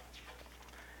stuff.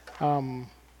 And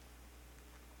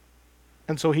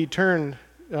so he turned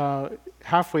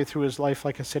halfway through his life,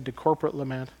 like I said, to corporate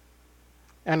lament.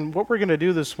 And what we're going to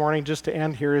do this morning, just to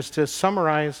end here, is to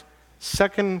summarize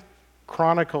 2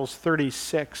 Chronicles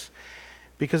 36,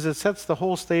 because it sets the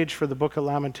whole stage for the book of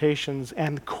Lamentations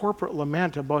and corporate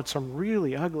lament about some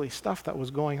really ugly stuff that was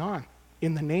going on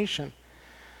in the nation.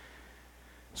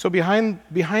 So behind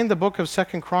the book of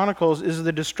 2 Chronicles is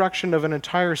the destruction of an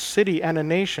entire city and a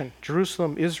nation,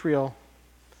 Jerusalem, Israel.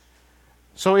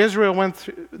 So Israel went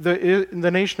through,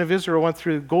 the nation of Israel went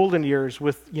through golden years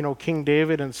with, King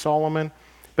David and Solomon.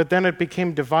 But then it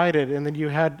became divided, and then you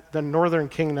had the northern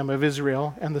kingdom of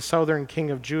Israel and the southern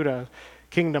kingdom of Judah.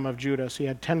 So you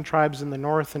had 10 tribes in the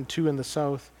north and 2 in the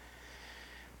south.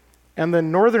 And the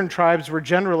northern tribes were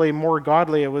generally more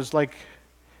godly. It was like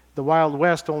the Wild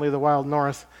West, only the Wild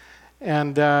North.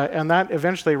 And that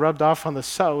eventually rubbed off on the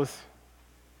south.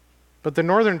 But the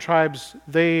northern tribes,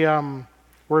 they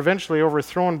were eventually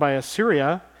overthrown by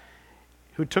Assyria,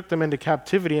 who took them into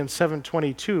captivity in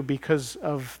 722 because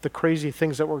of the crazy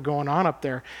things that were going on up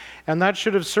there. And that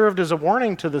should have served as a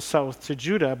warning to the south, to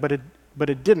Judah, but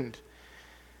it didn't.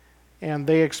 And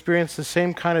they experienced the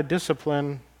same kind of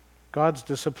discipline, God's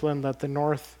discipline, that the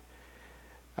north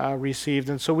received.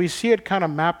 And so we see it kind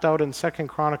of mapped out in 2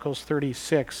 Chronicles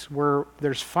 36, where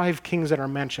there's 5 kings that are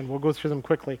mentioned. We'll go through them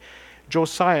quickly.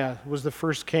 Josiah was the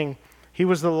first king. He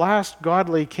was the last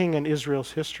godly king in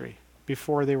Israel's history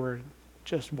before they were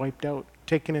just wiped out,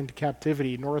 taken into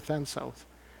captivity, north and south.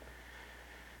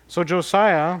 So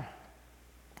Josiah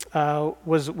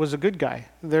was a good guy.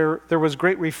 There was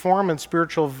great reform and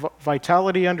spiritual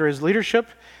vitality under his leadership,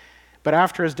 but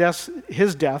after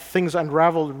his death, things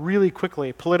unraveled really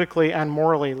quickly, politically and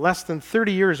morally. Less than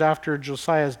 30 years after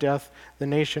Josiah's death, the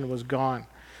nation was gone.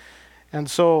 And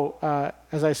so,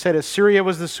 as I said, Assyria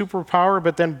was the superpower,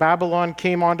 but then Babylon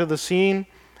came onto the scene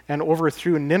and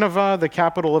overthrew Nineveh, the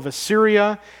capital of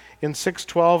Assyria, in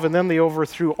 612, and then they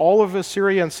overthrew all of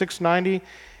Assyria in 690,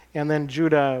 and then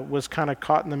Judah was kind of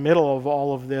caught in the middle of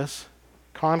all of this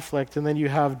conflict. And then you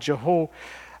have Jehoahaz,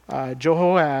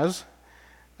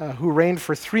 who reigned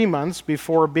for 3 months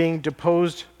before being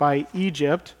deposed by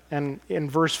Egypt, and in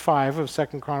verse 5 of 2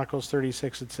 Chronicles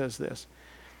 36 it says this.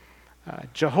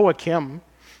 Jehoiakim,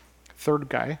 third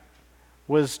guy,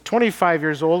 was 25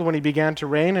 years old when he began to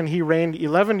reign, and he reigned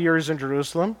 11 years in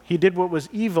Jerusalem. He did what was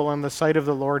evil in the sight of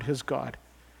the Lord his God.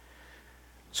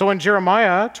 So in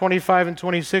Jeremiah 25 and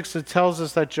 26, it tells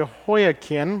us that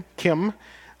Jehoiakim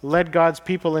led God's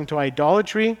people into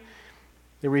idolatry.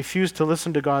 They refused to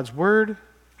listen to God's word,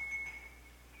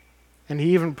 and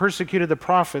he even persecuted the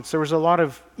prophets. There was a lot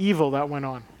of evil that went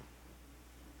on.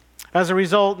 As a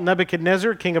result,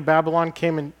 Nebuchadnezzar, king of Babylon,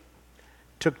 came and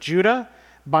took Judah,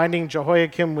 binding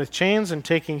Jehoiakim with chains and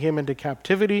taking him into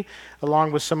captivity,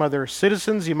 along with some other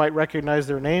citizens. You might recognize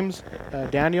their names: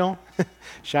 Daniel,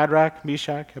 Shadrach,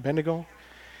 Meshach, Abednego.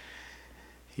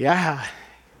 Yeah.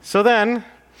 So then,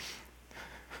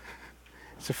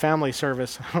 it's a family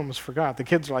service. I almost forgot. The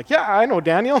kids are like, yeah, I know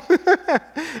Daniel.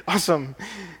 Awesome.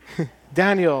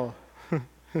 Daniel,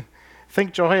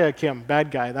 Think Jehoiakim,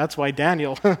 bad guy. That's why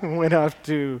Daniel went off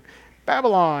to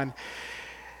Babylon.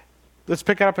 Let's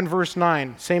pick it up in verse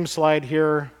 9. Same slide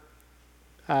here.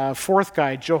 Fourth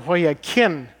guy,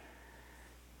 Jehoiakim,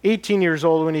 18 years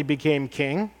old when he became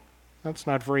king. That's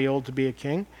not very old to be a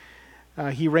king.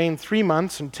 He reigned 3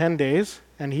 months and 10 days,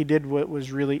 and he did what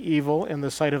was really evil in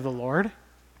the sight of the Lord.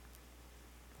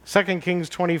 2 Kings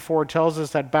 24 tells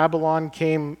us that Babylon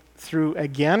came through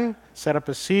again, set up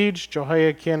a siege.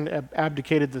 Jehoiakim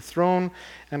abdicated the throne,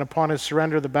 and upon his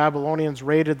surrender, the Babylonians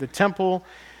raided the temple,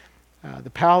 the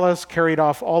palace, carried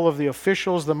off all of the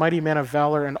officials, the mighty men of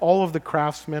valor, and all of the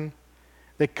craftsmen.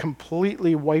 They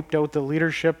completely wiped out the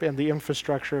leadership and the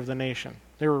infrastructure of the nation.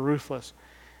 They were ruthless.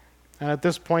 And at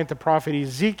this point, the prophet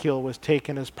Ezekiel was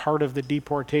taken as part of the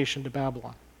deportation to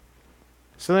Babylon.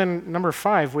 So then, number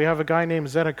 5, we have a guy named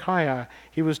Zedekiah.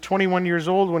 He was 21 years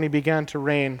old when he began to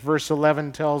reign. Verse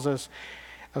 11 tells us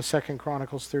of 2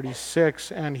 Chronicles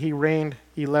 36, and he reigned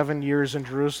 11 years in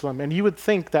Jerusalem. And you would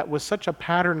think that with such a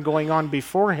pattern going on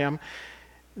before him,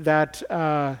 that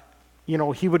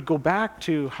he would go back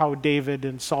to how David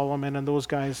and Solomon and those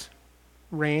guys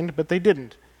reigned, but they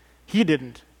didn't. He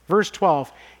didn't. Verse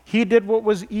 12, he did what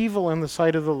was evil in the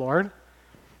sight of the Lord.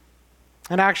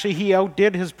 And actually, he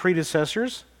outdid his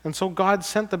predecessors. And so God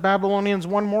sent the Babylonians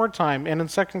one more time. And in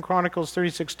 2 Chronicles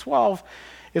 36:12,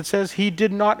 it says, he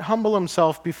did not humble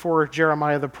himself before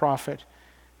Jeremiah the prophet,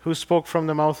 who spoke from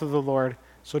the mouth of the Lord.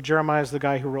 So Jeremiah is the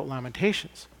guy who wrote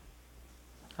Lamentations.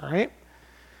 All right?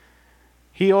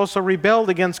 He also rebelled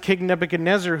against King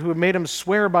Nebuchadnezzar, who made him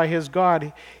swear by his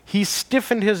God. He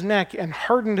stiffened his neck and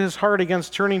hardened his heart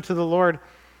against turning to the Lord,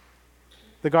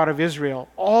 the God of Israel.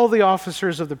 All the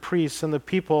officers of the priests and the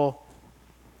people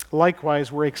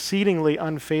likewise were exceedingly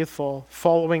unfaithful,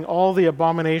 following all the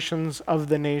abominations of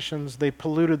the nations. They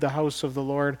polluted the house of the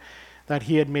Lord that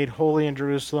he had made holy in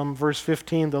Jerusalem. Verse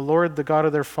 15, the Lord, the God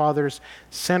of their fathers,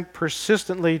 sent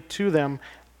persistently to them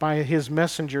by his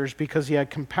messengers because he had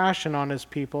compassion on his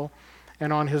people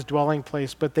and on his dwelling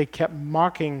place. But they kept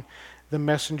mocking the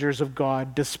messengers of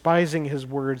God, despising his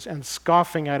words and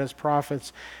scoffing at his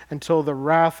prophets, until the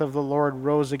wrath of the Lord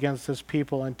rose against his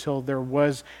people, until there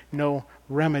was no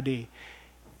remedy.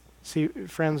 See,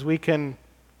 friends, we can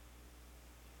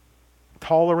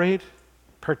tolerate,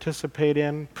 participate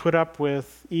in, put up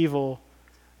with evil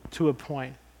to a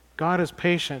point. God is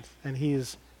patient and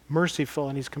he's merciful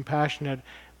and he's compassionate,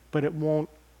 but it won't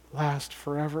last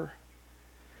forever.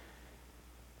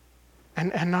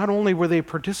 And not only were they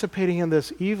participating in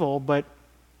this evil, but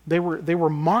they were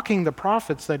mocking the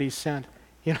prophets that he sent.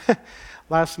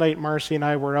 Last night Marcy and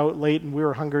I were out late and we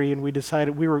were hungry, and we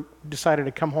decided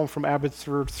to come home from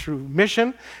Abbotsford through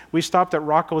Mission. We stopped at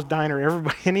Rocco's Diner.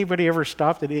 Anybody ever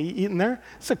stopped at eating there?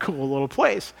 It's a cool little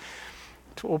place.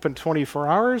 It's open 24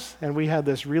 hours, and we had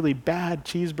this really bad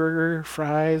cheeseburger,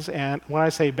 fries, and when I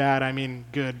say bad, I mean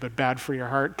good, but bad for your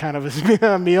heart kind of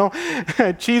a meal.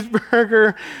 A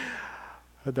cheeseburger,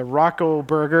 the Rocco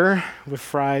burger with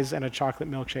fries and a chocolate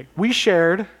milkshake. We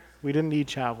shared. We didn't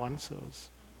each have one, so it was,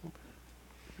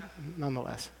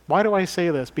 nonetheless. Why do I say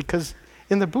this? Because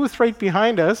in the booth right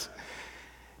behind us,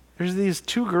 there's these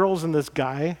 2 girls and this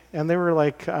guy, and they were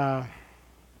like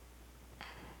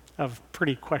of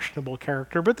pretty questionable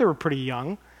character, but they were pretty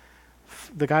young.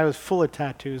 The guy was full of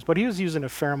tattoos, but he was using a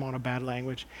fair amount of bad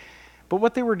language. But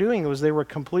what they were doing was they were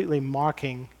completely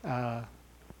mocking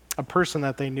a person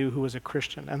that they knew who was a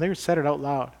Christian, and they said it out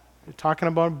loud. They're talking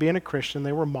about being a Christian.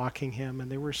 They were mocking him,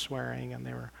 and they were swearing, and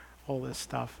they were all this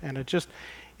stuff. And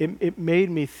it made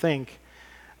me think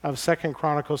of 2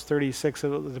 Chronicles 36,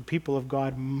 of the people of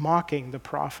God mocking the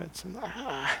prophets. And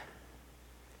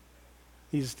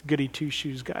these goody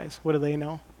two-shoes guys, what do they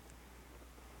know?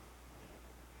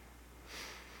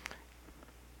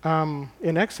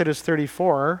 In Exodus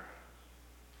 34,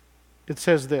 it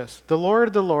says this, the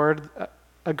Lord,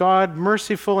 a God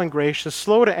merciful and gracious,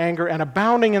 slow to anger, and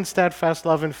abounding in steadfast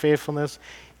love and faithfulness,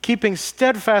 keeping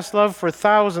steadfast love for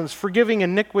thousands, forgiving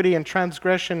iniquity and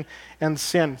transgression and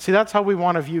sin. See, that's how we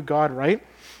want to view God, right?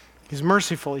 He's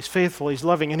merciful, he's faithful, he's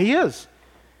loving, and he is.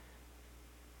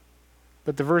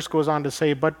 But the verse goes on to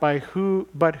say, but who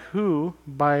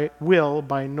will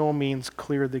by no means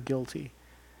clear the guilty.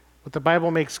 What the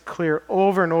Bible makes clear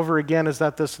over and over again is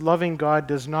that this loving God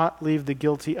does not leave the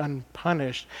guilty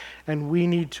unpunished, and we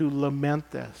need to lament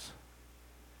this.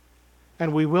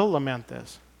 And we will lament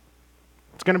this.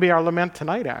 It's going to be our lament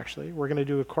tonight, actually. We're going to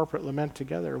do a corporate lament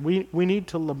together. We need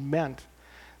to lament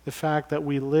the fact that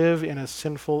we live in a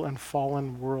sinful and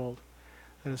fallen world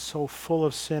that is so full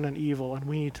of sin and evil, and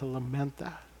we need to lament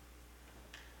that.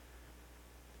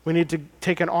 We need to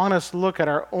take an honest look at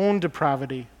our own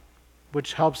depravity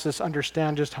which helps us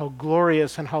understand just how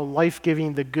glorious and how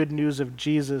life-giving the good news of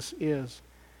Jesus is.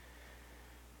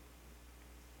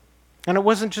 And it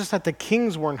wasn't just that the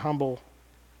kings weren't humble,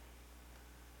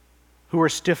 who were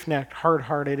stiff-necked,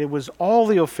 hard-hearted. It was all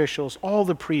the officials, all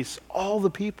the priests, all the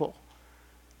people.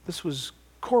 This was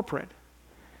corporate.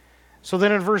 So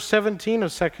then in verse 17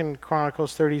 of 2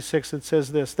 Chronicles 36, it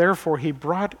says this, "Therefore he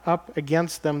brought up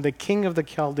against them the king of the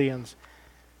Chaldeans."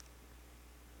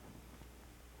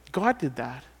 God did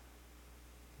that.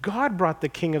 God brought the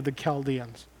king of the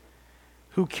Chaldeans,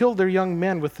 who killed their young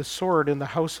men with the sword in the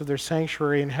house of their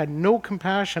sanctuary and had no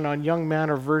compassion on young man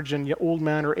or virgin, old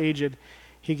man or aged.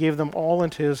 He gave them all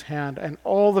into his hand, and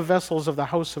all the vessels of the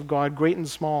house of God, great and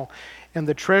small, and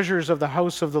the treasures of the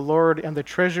house of the Lord, and the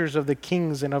treasures of the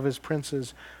kings and of his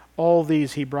princes. All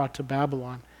these he brought to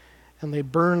Babylon. And they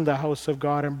burned the house of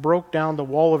God, and broke down the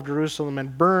wall of Jerusalem,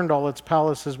 and burned all its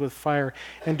palaces with fire,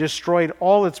 and destroyed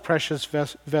all its precious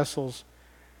vessels.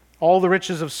 All the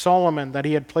riches of Solomon that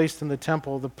he had placed in the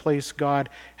temple, the place God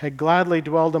had gladly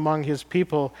dwelled among his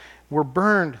people, were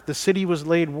burned. The city was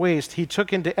laid waste. He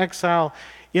took into exile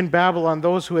in Babylon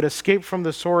those who had escaped from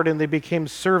the sword, and they became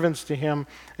servants to him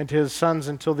and to his sons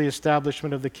until the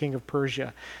establishment of the king of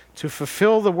Persia, to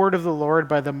fulfill the word of the Lord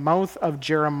by the mouth of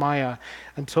Jeremiah,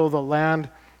 until the land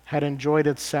had enjoyed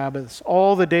its Sabbaths.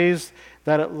 All the days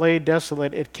that it lay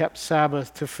desolate, it kept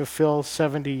Sabbath to fulfill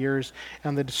 70 years,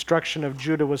 and the destruction of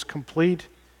Judah was complete.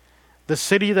 The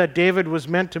city that David was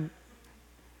meant to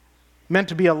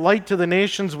be a light to the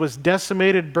nations was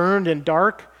decimated, burned, and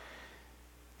dark.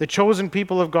 The chosen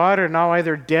people of God are now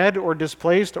either dead or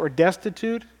displaced or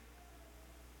destitute,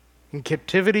 in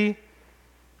captivity,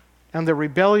 and the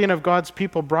rebellion of God's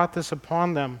people brought this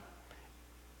upon them.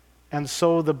 And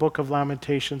so the book of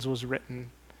Lamentations was written.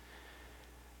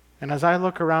 And as I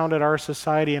look around at our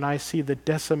society and I see the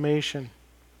decimation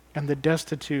and the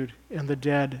destitute and the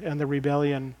dead and the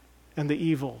rebellion and the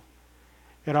evil,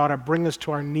 it ought to bring us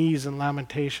to our knees in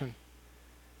lamentation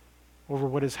over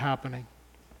what is happening.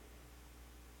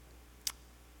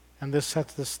 And this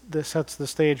sets the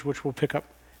stage, which we'll pick up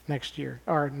next year,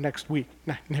 or next week,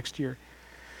 next year.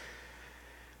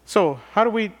 So how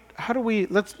do we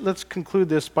let's conclude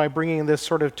this by bringing this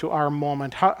sort of to our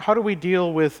moment. How do we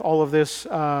deal with all of this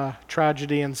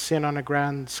tragedy and sin on a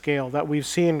grand scale that we've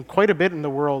seen quite a bit in the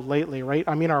world lately, right?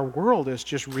 I mean, our world is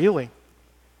just reeling.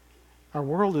 Our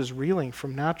world is reeling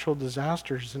from natural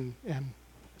disasters and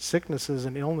sicknesses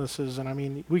and illnesses, and I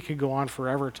mean, we could go on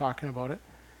forever talking about it.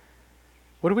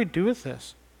 What do we do with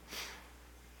this?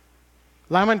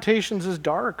 Lamentations is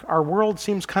dark. Our world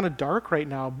seems kind of dark right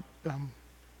now.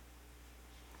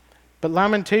 But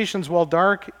Lamentations, while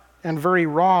dark and very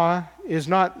raw, is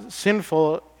not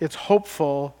sinful. It's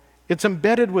hopeful. It's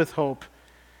embedded with hope.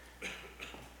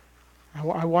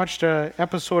 I watched an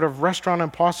episode of Restaurant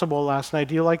Impossible last night.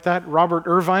 Do you like that? Robert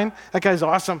Irvine. That guy's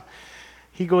awesome.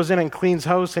 He goes in and cleans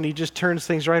house and he just turns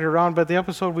things right around. But the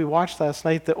episode we watched last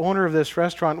night, the owner of this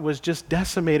restaurant was just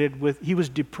decimated he was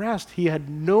depressed. He had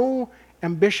no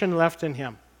ambition left in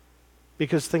him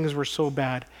because things were so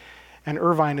bad. And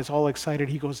Irvine is all excited.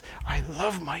 He goes, "I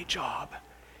love my job.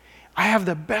 I have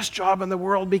the best job in the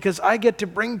world because I get to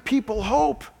bring people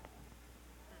hope."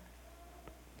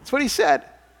 That's what he said.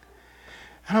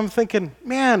 And I'm thinking,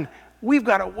 man, we've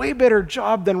got a way better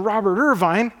job than Robert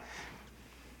Irvine.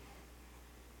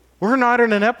 We're not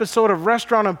in an episode of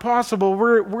Restaurant Impossible.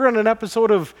 We're in an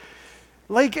episode of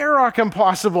Lake Errock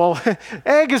Impossible,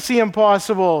 Agassiz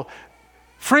Impossible,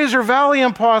 Fraser Valley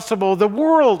Impossible, the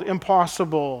world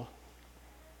impossible.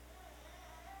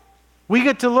 We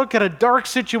get to look at a dark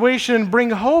situation and bring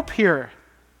hope here.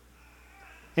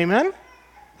 Amen?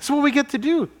 That's what we get to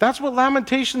do. That's what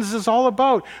Lamentations is all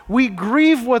about. We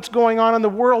grieve what's going on in the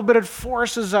world, but it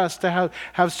forces us to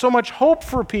have so much hope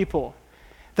for people.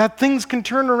 That things can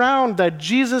turn around, that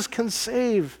Jesus can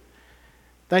save,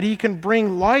 that he can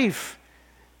bring life,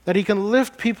 that he can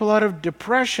lift people out of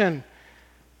depression,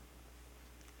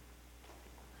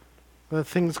 that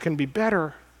things can be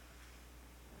better.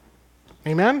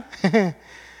 Amen?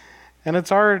 And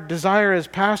it's our desire as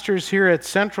pastors here at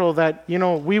Central that,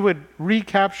 we would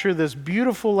recapture this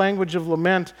beautiful language of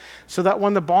lament so that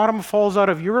when the bottom falls out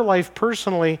of your life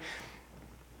personally,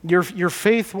 your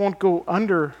faith won't go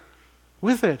under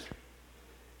with it.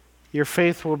 Your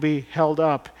faith will be held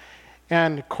up,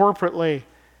 and corporately,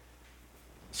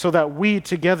 so that we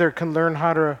together can learn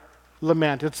how to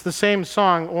lament. It's the same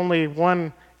song, only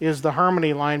one is the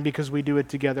harmony line because we do it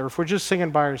together. If we're just singing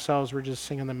by ourselves, we're just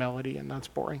singing the melody, and that's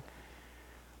boring.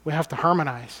 We have to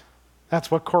harmonize. That's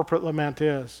what corporate lament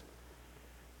is.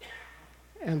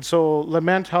 And so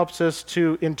lament helps us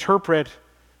to interpret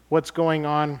what's going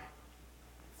on.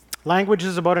 Language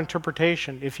is about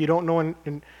interpretation. If you don't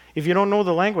know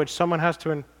the language, someone has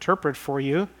to interpret for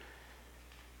you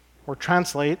or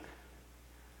translate. Have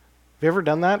you ever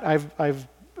done that? I've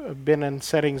been in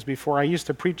settings before. I used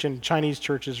to preach in Chinese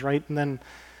churches, right? And then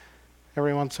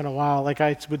every once in a while, like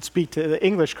I would speak to the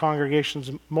English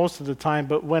congregations most of the time,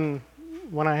 but when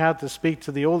I had to speak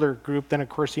to the older group, then of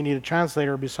course you need a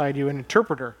translator beside you, an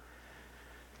interpreter.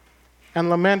 And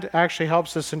lament actually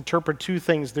helps us interpret two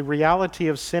things: the reality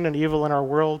of sin and evil in our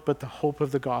world, but the hope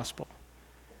of the gospel.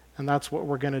 And that's what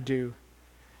we're going to do.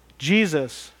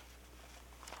 Jesus,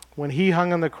 when he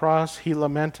hung on the cross, he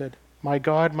lamented, my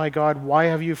God, why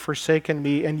have you forsaken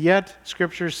me?" And yet,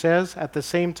 Scripture says, at the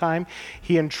same time,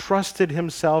 he entrusted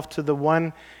himself to the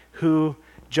one who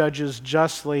judges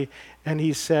justly. And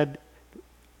he said,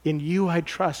 "In you I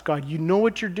trust, God. You know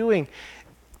what you're doing.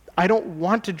 I don't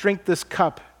want to drink this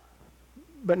cup,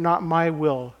 but not my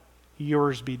will,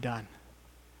 yours be done."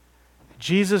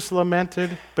 Jesus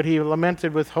lamented, but he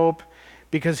lamented with hope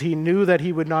because he knew that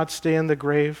he would not stay in the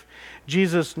grave.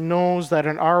 Jesus knows that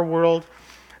in our world,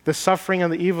 the suffering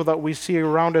and the evil that we see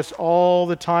around us all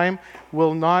the time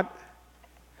will not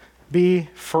be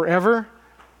forever.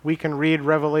 We can read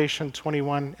Revelation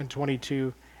 21 and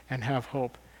 22 and have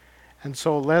hope. And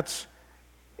so let's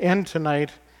end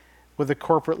tonight with a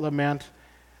corporate lament.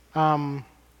 I'm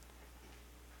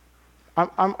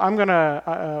going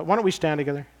to, why don't we stand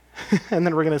together? And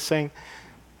then we're going to sing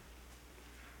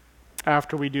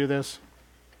after we do this.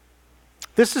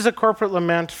 This is a corporate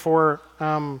lament for,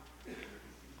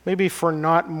 maybe for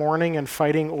not mourning and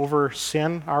fighting over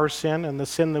sin, our sin, and the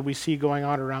sin that we see going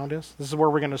on around us. This is where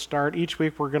we're going to start. Each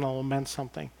week we're going to lament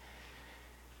something.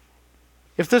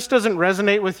 If this doesn't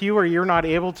resonate with you, or you're not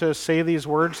able to say these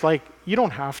words, like, you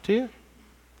don't have to.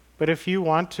 But if you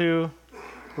want to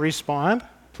respond,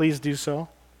 please do so.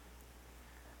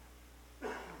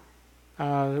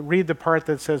 Read the part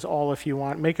that says all if you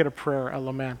want. Make it a prayer, a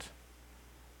lament.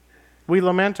 We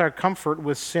lament our comfort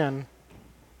with sin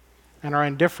and our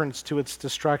indifference to its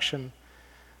destruction,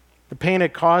 the pain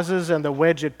it causes and the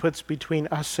wedge it puts between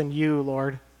us and you,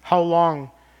 Lord. How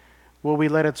long will we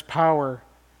let its power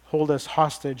hold us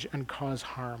hostage and cause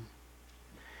harm?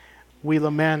 We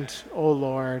lament, O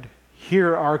Lord,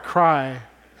 hear our cry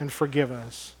and forgive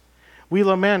us. We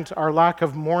lament our lack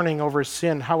of mourning over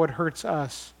sin, how it hurts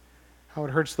us, how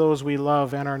it hurts those we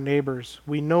love and our neighbors.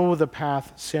 We know the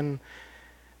path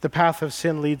of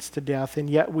sin leads to death, and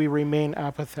yet we remain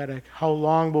apathetic. How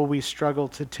long will we struggle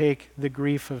to take the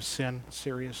grief of sin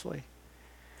seriously?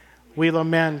 We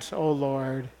lament, O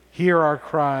Lord, hear our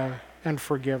cry and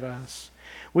forgive us.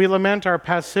 We lament our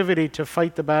passivity to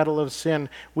fight the battle of sin.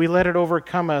 We let it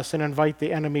overcome us and invite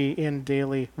the enemy in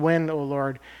daily. When, O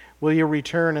Lord, will you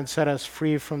return and set us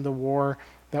free from the war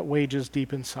that wages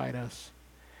deep inside us?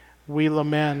 We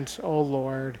lament, O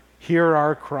Lord, hear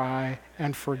our cry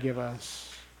and forgive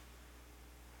us.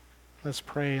 Let's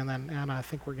pray, and then, Anna, I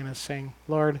think we're going to sing.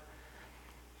 Lord,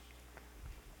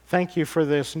 thank you for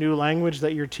this new language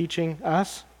that you're teaching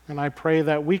us, and I pray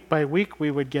that week by week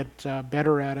we would get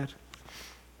better at it,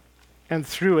 and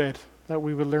through it that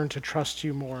we would learn to trust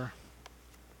you more.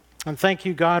 And thank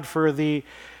you, God, for the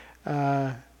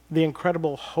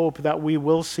incredible hope that we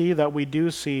will see, that we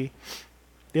do see,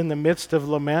 in the midst of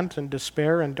lament and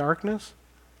despair and darkness,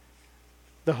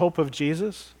 the hope of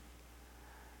Jesus,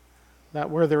 that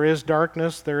where there is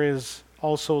darkness, there is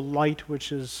also light which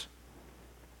is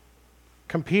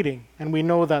competing, and we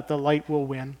know that the light will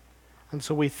win. And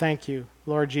so we thank you,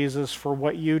 Lord Jesus, for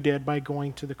what you did by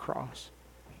going to the cross.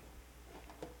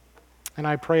 And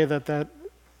I pray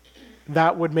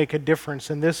that would make a difference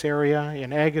in this area,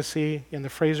 in Agassiz, in the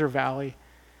Fraser Valley,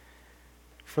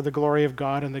 for the glory of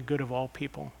God and the good of all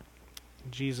people.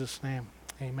 In Jesus' name,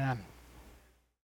 amen.